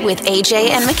Beat with AJ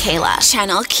and Michaela.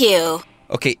 Channel Q.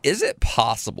 Okay, is it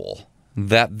possible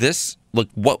that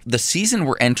what the season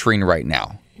we're entering right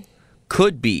now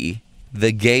could be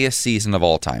the gayest season of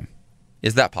all time?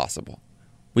 Is that possible?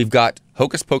 We've got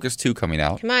Hocus Pocus 2 coming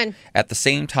out. Come on. At the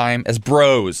same time as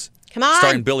Bros. Come on.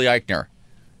 Starring Billy Eichner.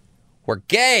 We're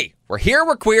gay. We're here.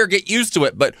 We're queer. Get used to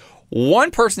it. But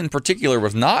one person in particular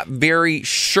was not very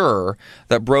sure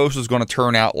that Bros was going to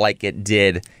turn out like it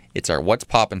did. It's our What's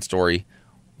Poppin' story.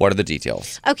 What are the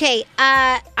details? Okay,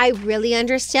 I really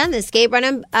understand this. Gabe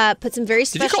Branum put some very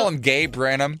special... Did you call him Gay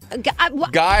Branum?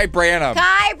 Guy Branum.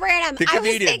 Guy Branum. The comedian. I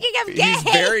was thinking of gay. He's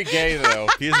very gay, though.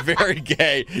 He's very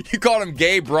gay. You called him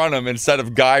Gay Branum instead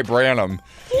of Guy Branum.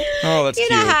 Oh, that's cute.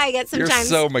 You know how I get sometimes.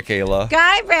 You're so Michaela.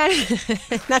 Guy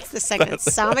Branum. That's the segment.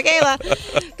 So Michaela.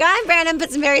 Guy Branum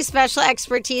put some very special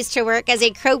expertise to work as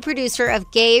a co-producer of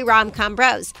gay rom-com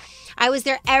Bros. I was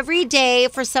there every day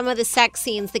for some of the sex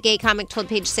scenes, the gay comic told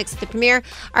Page Six at the premiere.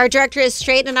 Our director is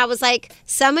straight, and I was like,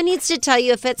 someone needs to tell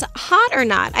you if it's hot or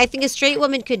not. I think a straight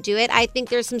woman could do it. I think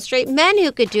there's some straight men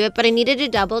who could do it, but I needed to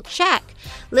double check.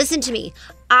 Listen to me.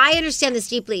 I understand this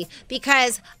deeply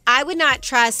because I would not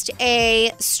trust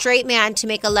a straight man to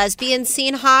make a lesbian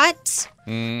scene hot.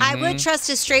 Mm-hmm. I would trust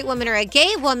a straight woman or a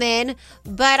gay woman,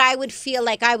 but I would feel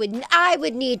like I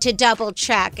would need to double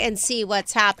check and see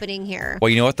what's happening here. Well,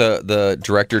 you know what the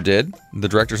director did? The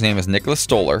director's name is Nicholas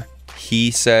Stoller.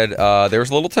 He said there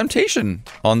was a little temptation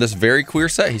on this very queer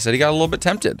set. He said he got a little bit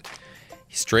tempted.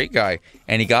 He's a straight guy,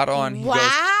 and he got on. He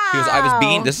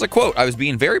goes, this is a quote, I was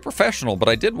being very professional, but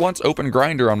I did once open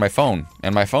Grindr on my phone,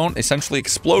 and my phone essentially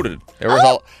exploded. There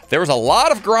was a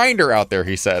lot of Grindr out there,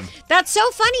 he said. That's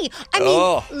so funny. I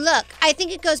mean, look, I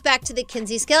think it goes back to the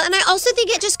Kinsey scale, and I also think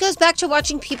it just goes back to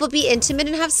watching people be intimate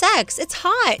and have sex. It's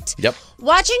hot. Yep.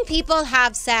 Watching people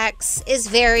have sex is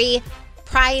very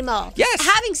primal. Yes.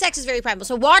 Having sex is very primal.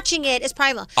 So watching it is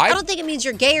primal. I don't think it means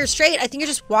you're gay or straight. I think you're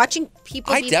just watching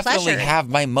people be pleasured. I definitely have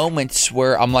my moments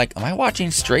where I'm like, am I watching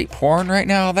straight porn right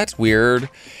now? That's weird.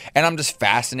 And I'm just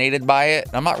fascinated by it.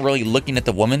 I'm not really looking at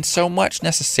the woman so much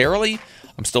necessarily.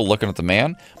 I'm still looking at the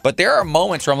man. But there are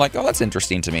moments where I'm like, oh, that's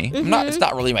interesting to me. Mm-hmm. It's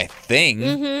not really my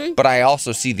thing. But I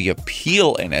also see the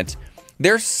appeal in it.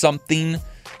 There's something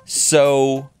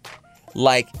so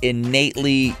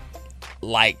innately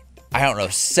I don't know,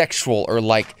 sexual or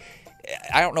I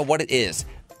don't know what it is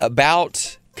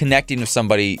about connecting with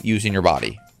somebody using your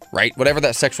body, right? Whatever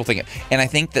that sexual thing is. And I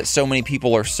think that so many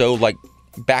people are so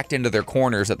backed into their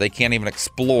corners that they can't even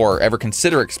ever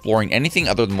consider exploring anything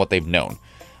other than what they've known.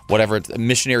 Whatever it's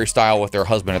missionary style with their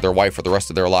husband or their wife for the rest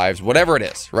of their lives, whatever it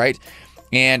is, right?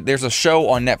 And there's a show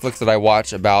on Netflix that I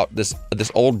watch about this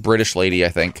old British lady, I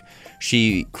think.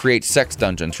 She creates sex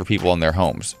dungeons for people in their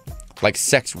homes. Like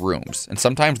sex rooms. And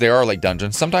sometimes they are like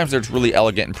dungeons. Sometimes they're just really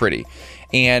elegant and pretty.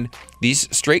 And these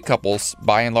straight couples,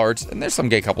 by and large, and there's some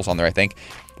gay couples on there, I think,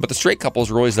 but the straight couples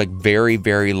are always very,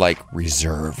 very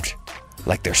reserved.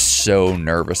 They're so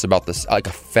nervous about this, like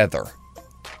a feather.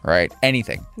 right?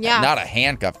 Anything. Yeah. Not a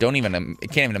handcuff. Can't even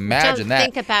imagine that.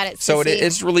 Think about it, So sissy.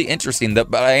 it's really interesting.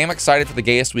 But I am excited for the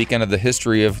gayest weekend of the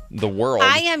history of the world.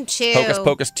 I am too. Hocus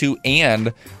Pocus 2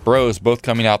 and Bros both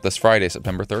coming out this Friday,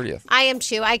 September 30th. I am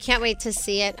too. I can't wait to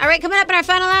see it. All right, coming up in our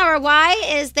final hour, why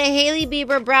is the Hailey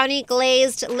Bieber brownie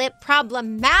glazed lip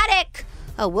problematic?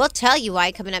 Oh, we'll tell you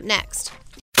why coming up next.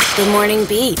 Good Morning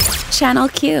Beat, Channel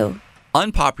Q.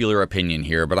 Unpopular opinion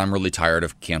here, but I'm really tired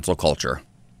of cancel culture,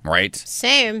 right?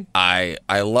 Same. I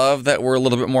love that we're a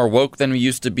little bit more woke than we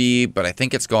used to be, but I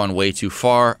think it's gone way too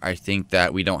far. I think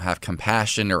that we don't have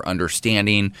compassion or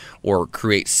understanding or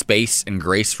create space and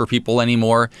grace for people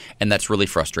anymore, and that's really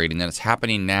frustrating. And it's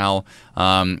happening now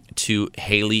to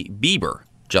Hailey Bieber,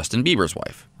 Justin Bieber's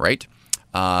wife, right?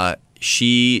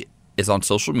 She is on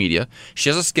social media. She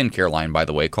has a skincare line, by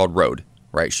the way, called Rhode,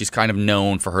 right? She's kind of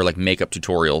known for her like makeup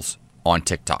tutorials on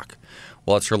TikTok.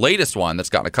 Well, it's her latest one that's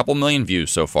gotten a couple million views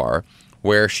so far,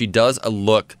 where she does a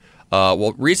look.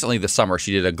 Recently this summer,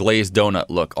 she did a glazed donut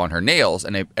look on her nails,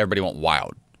 and everybody went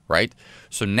wild, right?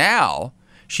 So now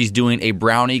she's doing a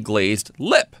brownie glazed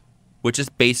lip, which is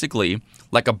basically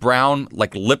like a brown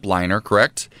like lip liner,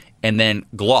 correct? And then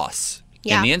gloss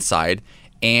in the inside,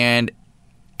 and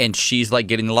she's like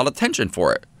getting a lot of attention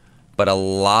for it. But a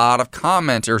lot of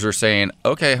commenters are saying,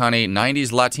 okay, honey,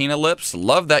 90s Latina lips,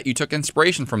 love that you took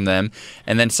inspiration from them.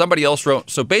 And then somebody else wrote,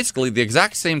 so basically the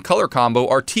exact same color combo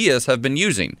our tias have been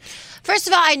using. First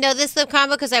of all, I know this lip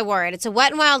combo because I wore it. It's a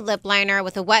Wet n Wild lip liner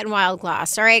with a Wet n Wild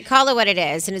gloss. All right, call it what it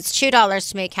is. And it's $2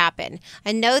 to make happen.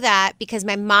 I know that because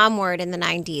my mom wore it in the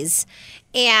 90s.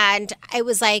 And it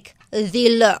was like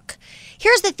the look.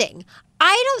 Here's the thing.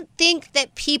 I don't think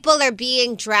that people are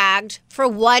being dragged for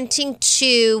wanting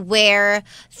to wear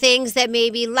things that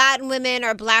maybe Latin women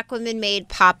or Black women made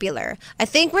popular. I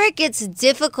think where it gets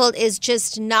difficult is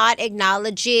just not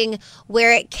acknowledging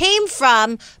where it came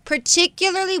from,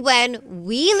 particularly when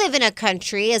we live in a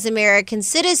country as American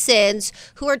citizens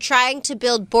who are trying to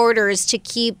build borders to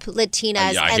keep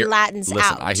Latinas and Latins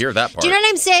out. I hear that part. Do you know what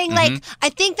I'm saying? Mm-hmm. Like, I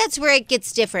think that's where it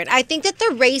gets different. I think that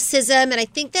the racism, and I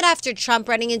think that after Trump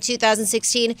running in 2016,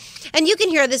 and you can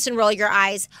hear this and roll your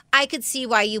eyes, I could see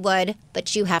why you would,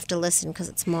 but you have to listen because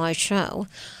it's my show.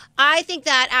 I think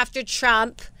that after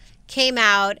Trump came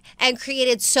out and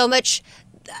created so much,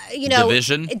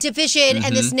 division mm-hmm.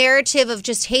 and this narrative of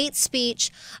just hate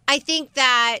speech, I think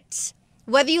that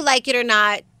whether you like it or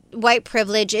not, white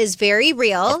privilege is very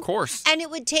real. Of course. And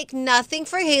it would take nothing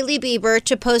for Hailey Bieber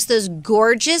to post those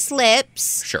gorgeous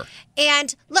lips. Sure.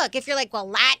 And look, if you're like,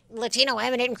 well, Latino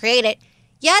women didn't create it.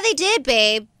 Yeah, they did,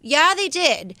 babe. Yeah, they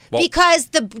did. Well, because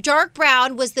the dark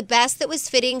brown was the best that was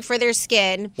fitting for their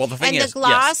skin. Well, the thing is, the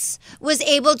gloss was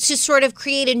able to sort of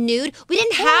create a nude. We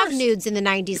didn't have nudes in the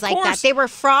 90s like that. They were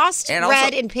frost, and red,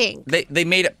 also, and pink. They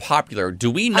made it popular. Do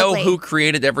we know who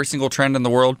created every single trend in the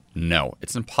world? No.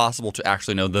 It's impossible to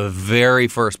actually know the very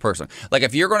first person. Like,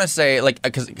 if you're going to say, like,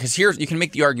 because here you can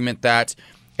make the argument that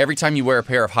every time you wear a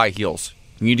pair of high heels,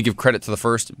 you need to give credit to the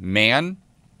first man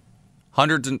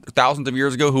hundreds and thousands of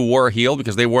years ago who wore a heel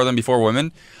because they wore them before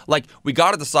women. Like, we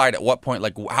got to decide at what point,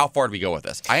 like, how far do we go with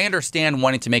this? I understand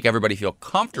wanting to make everybody feel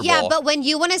comfortable. Yeah, but when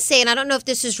you want to say, and I don't know if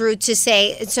this is rude to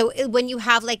say, so when you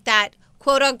have like that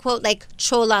quote unquote like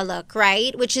chola look,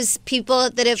 right? Which is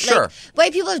people that have like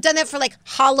white people have done that for like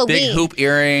Halloween. Big hoop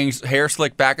earrings, hair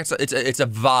slicked back. It's a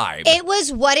vibe. It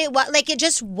was what it was. Like, it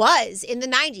just was in the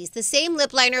 90s. The same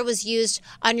lip liner was used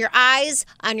on your eyes,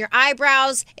 on your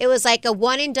eyebrows. It was like a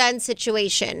one and done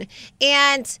situation.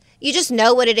 And you just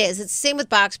know what it is. It's the same with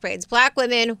box braids. Black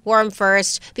women wore them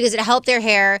first because it helped their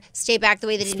hair stay back the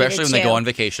way that it needed to. Especially when they go on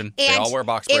vacation. They all wear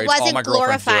box braids. It wasn't all my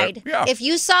glorified. Yeah. If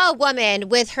you saw a woman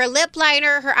with her lip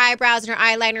liner, her eyebrows, and her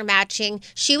eyeliner matching,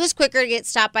 she was quicker to get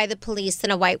stopped by the police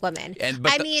than a white woman.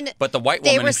 But the white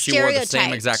woman, if she wore the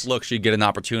same exact look, she'd get an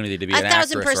opportunity to be an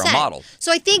actress or a model.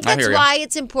 So I think that's why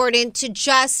it's important to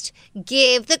just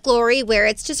give the glory where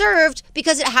it's deserved,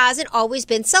 because it hasn't always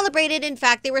been celebrated. In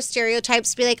fact, there were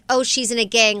stereotypes to be like, oh, she's in a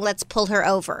gang, let's pull her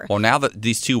over. Well, now that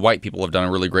these two white people have done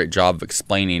a really great job of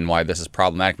explaining why this is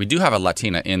problematic, we do have a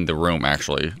Latina in the room,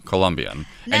 actually, Colombian.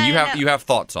 You have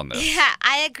thoughts on this. Yeah,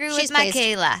 I agree with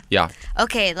Michaela. Yeah.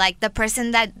 Okay, like the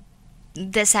person that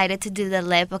decided to do the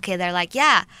lip, okay, they're like,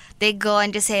 yeah, they go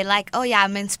and just say like, oh yeah,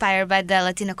 I'm inspired by the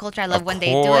Latino culture. I love when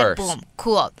they do it. Boom,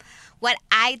 cool. What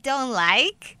I don't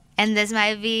like, and this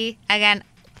might be, again,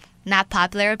 not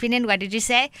popular opinion, what did you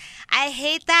say? I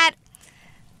hate that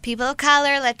people of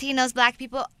color, Latinos, Black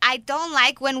people, I don't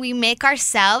like when we make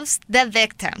ourselves the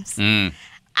victims.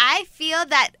 I feel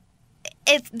that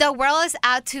if the world is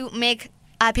out to make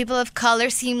people of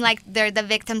color seem like they're the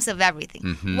victims of everything.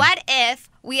 Mm-hmm. What if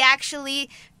we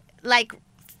actually like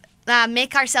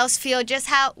make ourselves feel just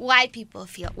how white people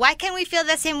feel. Why can't we feel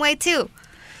the same way too?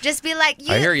 Just be like,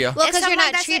 I hear you. Well, because you're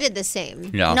not treated the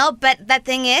same. No, but the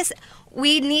thing is,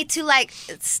 we need to like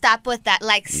stop with that.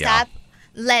 Like stop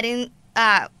letting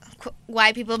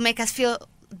white people make us feel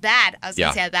bad. I was going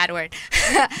to say a bad word.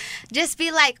 Just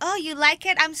be like, oh, you like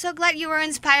it? I'm so glad you were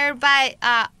inspired by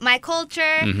my culture.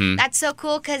 Mm-hmm. That's so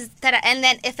cool. And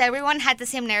then if everyone had the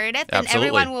same narrative, then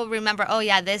everyone will remember, oh,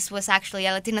 yeah, this was actually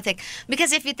a Latino thing.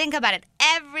 Because if you think about it,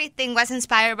 everything was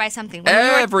inspired by something.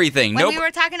 Everything. When we were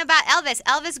talking about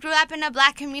Elvis grew up in a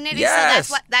black community. Yes.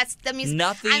 So that's the music.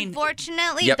 Nothing.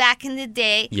 Unfortunately, back in the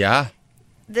day. Yeah.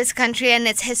 This country and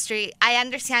its history, I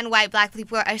understand why black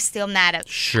people are still mad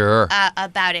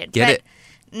about it. Get it.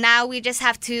 Now we just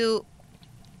have to,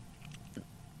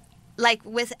 like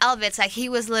with Elvis, like he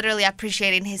was literally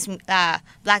appreciating his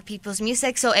black people's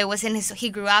music, so it was he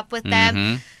grew up with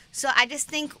them. So I just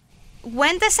think,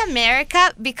 when does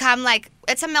America become like,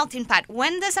 it's a melting pot?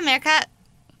 When does America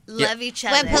love each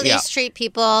other? When police treat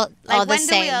people all the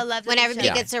same. When everybody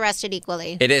other? gets arrested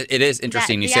equally. It is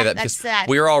interesting you say that, because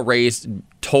we are all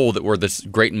told that we're this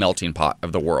great melting pot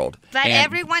of the world. But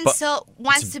everyone still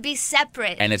wants to be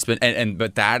separate. And it's been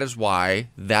but that is why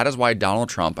Donald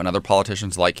Trump and other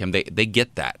politicians like him, they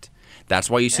get that. That's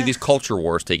why you see these culture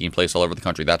wars taking place all over the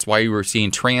country. That's why you were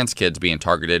seeing trans kids being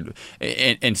targeted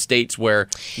in states where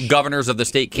governors of the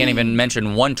state can't even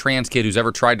mention one trans kid who's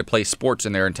ever tried to play sports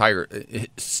in their entire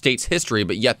state's history,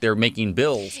 but yet they're making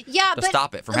bills to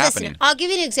stop it from happening. I'll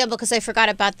give you an example because I forgot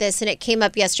about this, and it came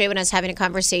up yesterday when I was having a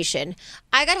conversation.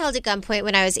 I got held at gunpoint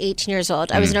when I was 18 years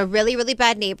old. I was in a really, really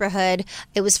bad neighborhood.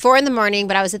 It was 4 a.m,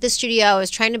 but I was at the studio. I was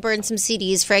trying to burn some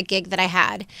CDs for a gig that I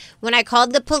had. When I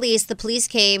called the police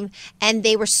came, and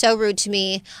they were so rude to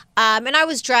me. And I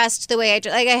was dressed the way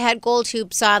I had gold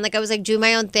hoops on, like I was like doing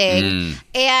my own thing.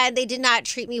 And they did not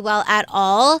treat me well at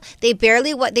all. They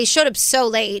showed up so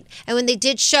late. And when they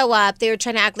did show up, they were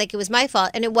trying to act like it was my fault.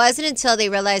 And it wasn't until they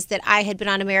realized that I had been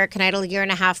on American Idol a year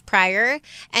and a half prior.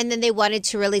 And then they wanted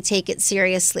to really take it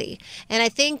seriously. And I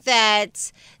think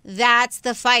that's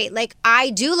the fight. Like, I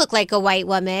do look like a white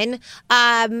woman,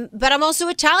 but I'm also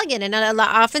Italian. And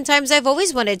oftentimes I've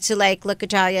always wanted to like look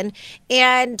Italian.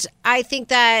 And I think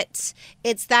that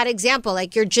it's that example.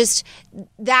 Like,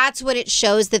 that's when it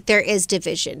shows that there is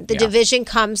division. The division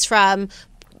comes from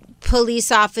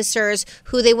police officers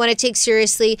who they want to take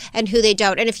seriously and who they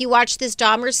don't. And if you watch this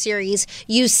Dahmer series,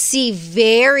 you see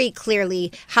very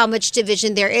clearly how much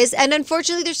division there is. And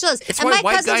unfortunately, there still is. It's why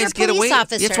white guys get away.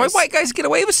 It's why white guys get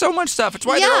away with so much stuff. It's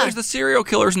why they're always the serial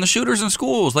killers and the shooters in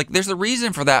schools. Like, there's a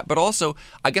reason for that. But also,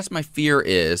 I guess my fear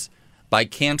is, by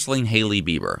canceling Hailey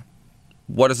Bieber,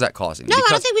 what is that causing? No, I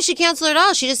don't think we should cancel her at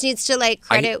all. She just needs to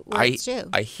credit what it's due.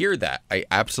 I hear that. I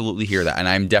absolutely hear that, and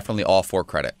I'm definitely all for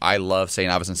credit. I love saying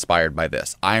I was inspired by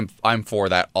this. I'm for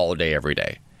that all day, every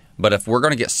day. But if we're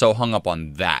going to get so hung up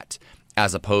on that,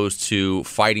 as opposed to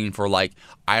fighting for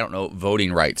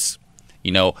voting rights,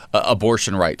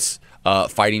 abortion rights,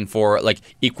 fighting for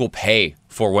equal pay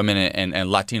for women and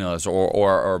Latinos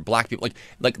or black people,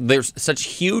 like there's such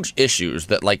huge issues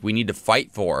that we need to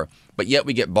fight for. But yet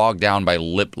we get bogged down by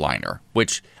lip liner,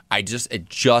 which it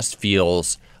just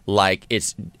feels like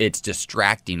it's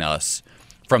distracting us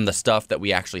from the stuff that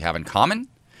we actually have in common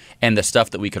and the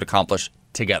stuff that we could accomplish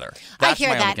together. That's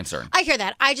my only concern. I hear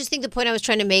that. I just think the point I was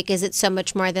trying to make is it's so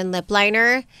much more than lip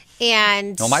liner.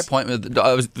 And no, my point is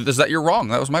that you're wrong.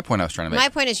 That was my point I was trying to make. My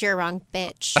point is you're wrong,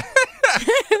 bitch.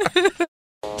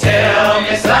 Tell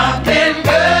me something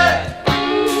good.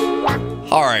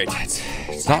 All right.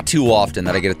 It's not too often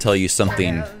that I get to tell you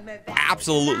something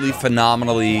absolutely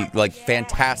phenomenally,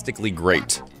 fantastically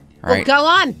great. All right? Well, go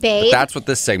on, babe. But that's what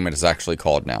this segment is actually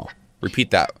called now.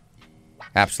 Repeat that.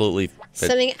 Absolutely.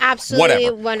 Something absolutely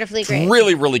wonderfully great.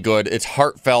 Really, really good. It's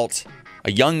heartfelt.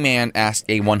 A young man asked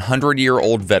a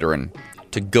 100-year-old veteran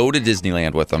to go to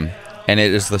Disneyland with him. And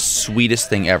it is the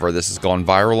sweetest thing ever. This has gone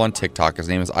viral on TikTok. His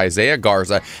name is Isaiah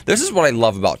Garza. This is what I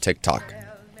love about TikTok.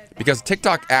 Because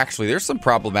TikTok, actually, there's some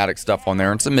problematic stuff on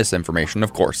there and some misinformation,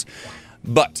 of course.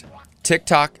 But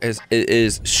TikTok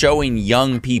is showing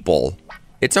young people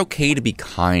it's okay to be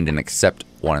kind and accept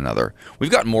one another.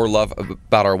 We've got more love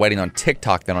about our wedding on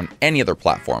TikTok than on any other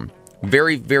platform.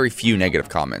 Very, very few negative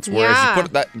comments. Whereas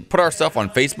you put our stuff on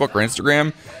Facebook or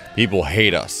Instagram, people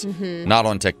hate us. Mm-hmm. Not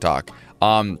on TikTok.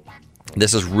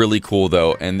 This is really cool,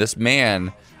 though. And this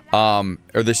man,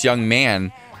 this young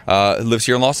man, lives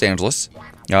here in Los Angeles.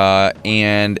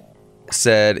 And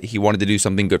said he wanted to do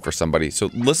something good for somebody. So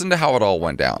listen to how it all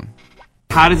went down.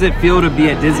 How does it feel to be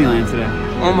at Disneyland today?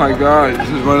 Oh my God, this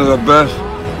is one of the best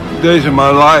days of my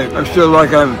life. I feel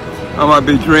like I'm I might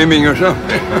be dreaming or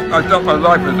something. I thought my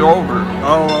life was over.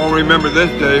 I'll remember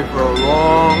this day for a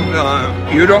long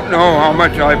time. You don't know how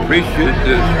much I appreciate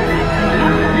this.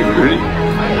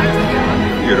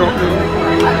 You don't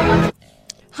know.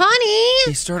 Honey.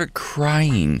 He started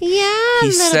crying. Yeah,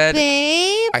 he said,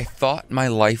 babe. I thought my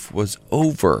life was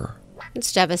over.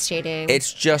 It's devastating.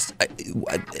 It's just,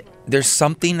 there's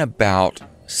something about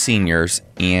seniors,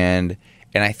 and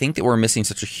I think that we're missing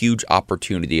such a huge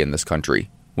opportunity in this country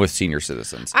with senior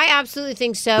citizens. I absolutely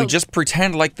think so. We just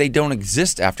pretend like they don't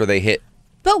exist after they hit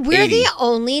But we're 80. the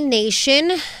only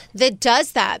nation that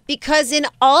does that, because in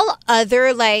all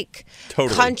other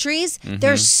countries,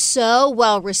 they're so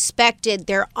well respected,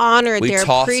 they're honored, they're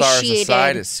appreciated. We toss ours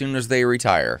aside as soon as they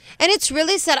retire. And it's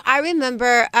really sad. I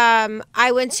remember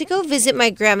I went to go visit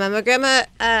my grandma. My grandma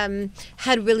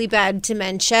had really bad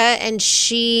dementia, and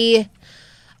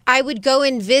I would go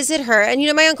and visit her. And,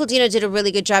 my Uncle Dino did a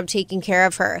really good job taking care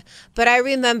of her. But I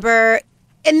remember,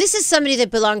 and this is somebody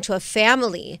that belonged to a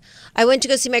family. I went to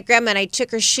go see my grandma, and I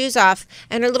took her shoes off,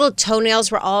 and her little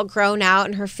toenails were all grown out,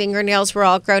 and her fingernails were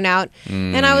all grown out.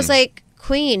 And I was like,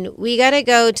 Queen, we got to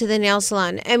go to the nail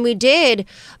salon. And we did.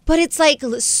 But it's like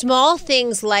small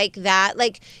things like that.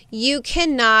 Like, you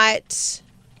cannot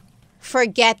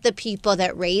forget the people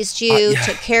that raised you,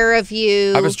 took care of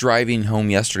you. I was driving home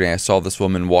yesterday. I saw this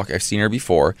woman walk. I've seen her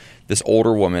before. This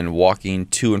older woman walking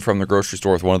to and from the grocery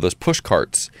store with one of those push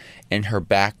carts, and her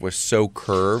back was so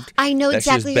curved. I know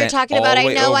exactly what you're talking about.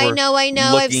 I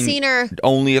know. I've seen her.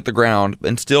 Only at the ground,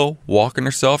 and still walking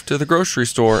herself to the grocery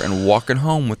store and walking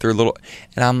home with her little.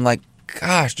 And I'm like,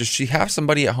 gosh, does she have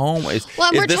somebody at home? We're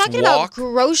talking about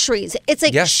groceries. It's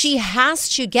like she has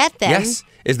to get them. Yes.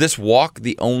 Is this walk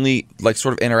the only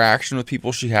sort of interaction with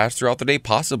people she has throughout the day?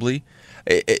 Possibly.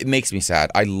 It makes me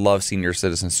sad. I love senior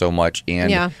citizens so much,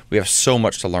 and we have so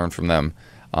much to learn from them.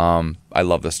 I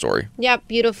love this story. Yeah,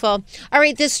 beautiful. All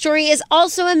right, this story is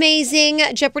also amazing.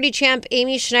 Jeopardy champ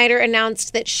Amy Schneider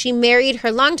announced that she married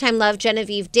her longtime love,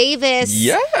 Genevieve Davis.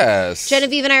 Yes.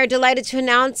 Genevieve and I are delighted to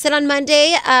announce that on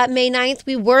Monday, May 9th,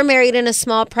 we were married in a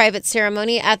small private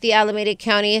ceremony at the Alameda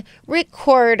County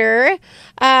Recorder.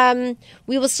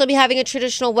 We will still be having a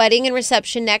traditional wedding and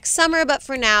reception next summer, but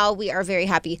for now, we are very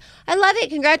happy. I love it.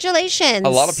 Congratulations. A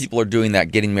lot of people are doing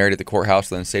that, getting married at the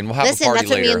courthouse and then saying, we'll have a party later. Listen, that's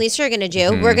what me and Lisa are going to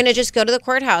do. We're going to just go to the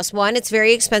courthouse. One, it's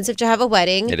very expensive to have a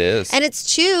wedding. It is. And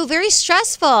it's two, very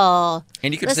stressful.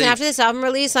 And you could Listen, after this album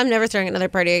release, I'm never throwing another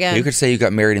party again. You could say you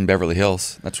got married in Beverly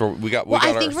Hills. That's where we got.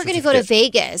 I think we're going to go to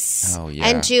Vegas. Oh, yeah.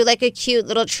 And do a cute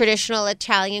little traditional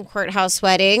Italian courthouse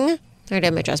wedding. I already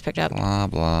have my dress picked up. Blah,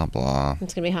 blah, blah.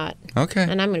 It's going to be hot. Okay.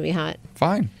 And I'm going to be hot.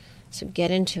 Fine. So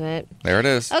get into it. There it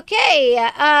is. Okay.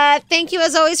 Thank you,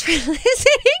 as always, for listening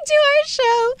to our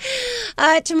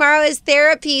show. Tomorrow is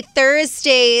Therapy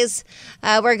Thursdays.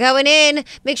 We're going in.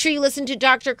 Make sure you listen to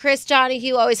Dr. Chris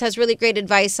Donahue. Always has really great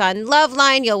advice on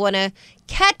Loveline. You'll want to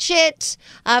catch it.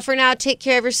 For now, take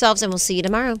care of yourselves, and we'll see you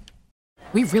tomorrow.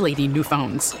 We really need new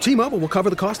phones. T-Mobile will cover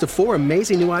the cost of 4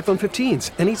 amazing new iPhone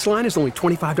 15s, and each line is only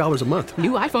 $25 a month.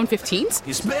 New iPhone 15s?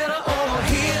 It's better over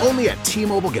here. Only at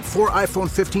T-Mobile, get 4 iPhone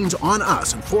 15s on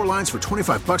us and 4 lines for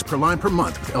 $25 per line per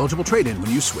month with eligible trade-in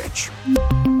when you switch.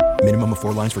 Minimum of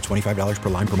 4 lines for $25 per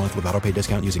line per month with autopay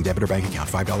discount using debit or bank account.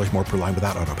 $5 more per line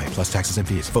without autopay, plus taxes and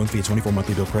fees. Phone fee at 24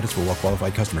 monthly bill credits for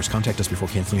well-qualified customers. Contact us before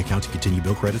canceling account to continue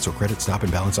bill credits or credit stop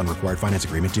and balance on required finance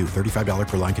agreement due. $35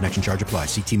 per line connection charge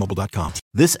applies. See T-Mobile.com.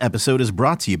 This episode is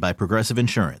brought to you by Progressive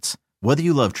Insurance. Whether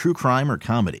you love true crime or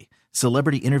comedy,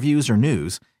 celebrity interviews or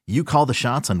news, you call the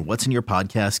shots on what's in your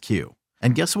podcast queue.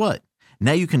 And guess what?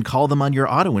 Now you can call them on your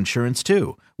auto insurance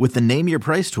too with the Name Your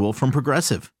Price tool from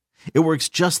Progressive. It works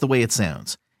just the way it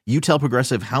sounds. You tell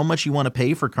Progressive how much you want to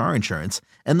pay for car insurance,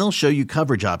 and they'll show you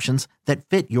coverage options that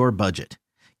fit your budget.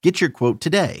 Get your quote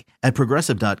today at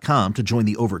Progressive.com to join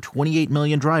the over 28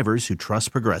 million drivers who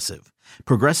trust Progressive.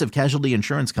 Progressive Casualty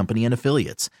Insurance Company and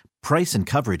Affiliates. Price and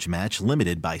coverage match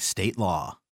limited by state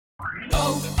law.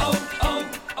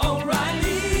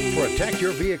 O'Reilly. Protect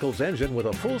your vehicle's engine with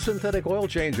a full synthetic oil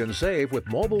change and save with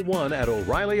Mobile One at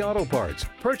O'Reilly Auto Parts.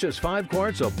 Purchase 5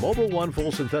 quarts of Mobile One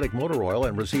full synthetic motor oil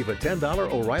and receive a $10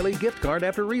 O'Reilly gift card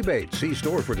after rebate. See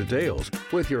store for details.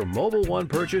 With your Mobile One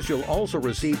purchase, you'll also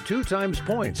receive 2 times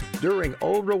points during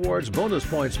O Rewards Bonus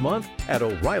Points Month at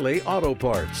O'Reilly Auto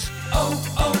Parts.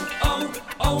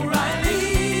 O'Reilly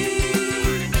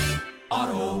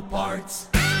Auto Parts.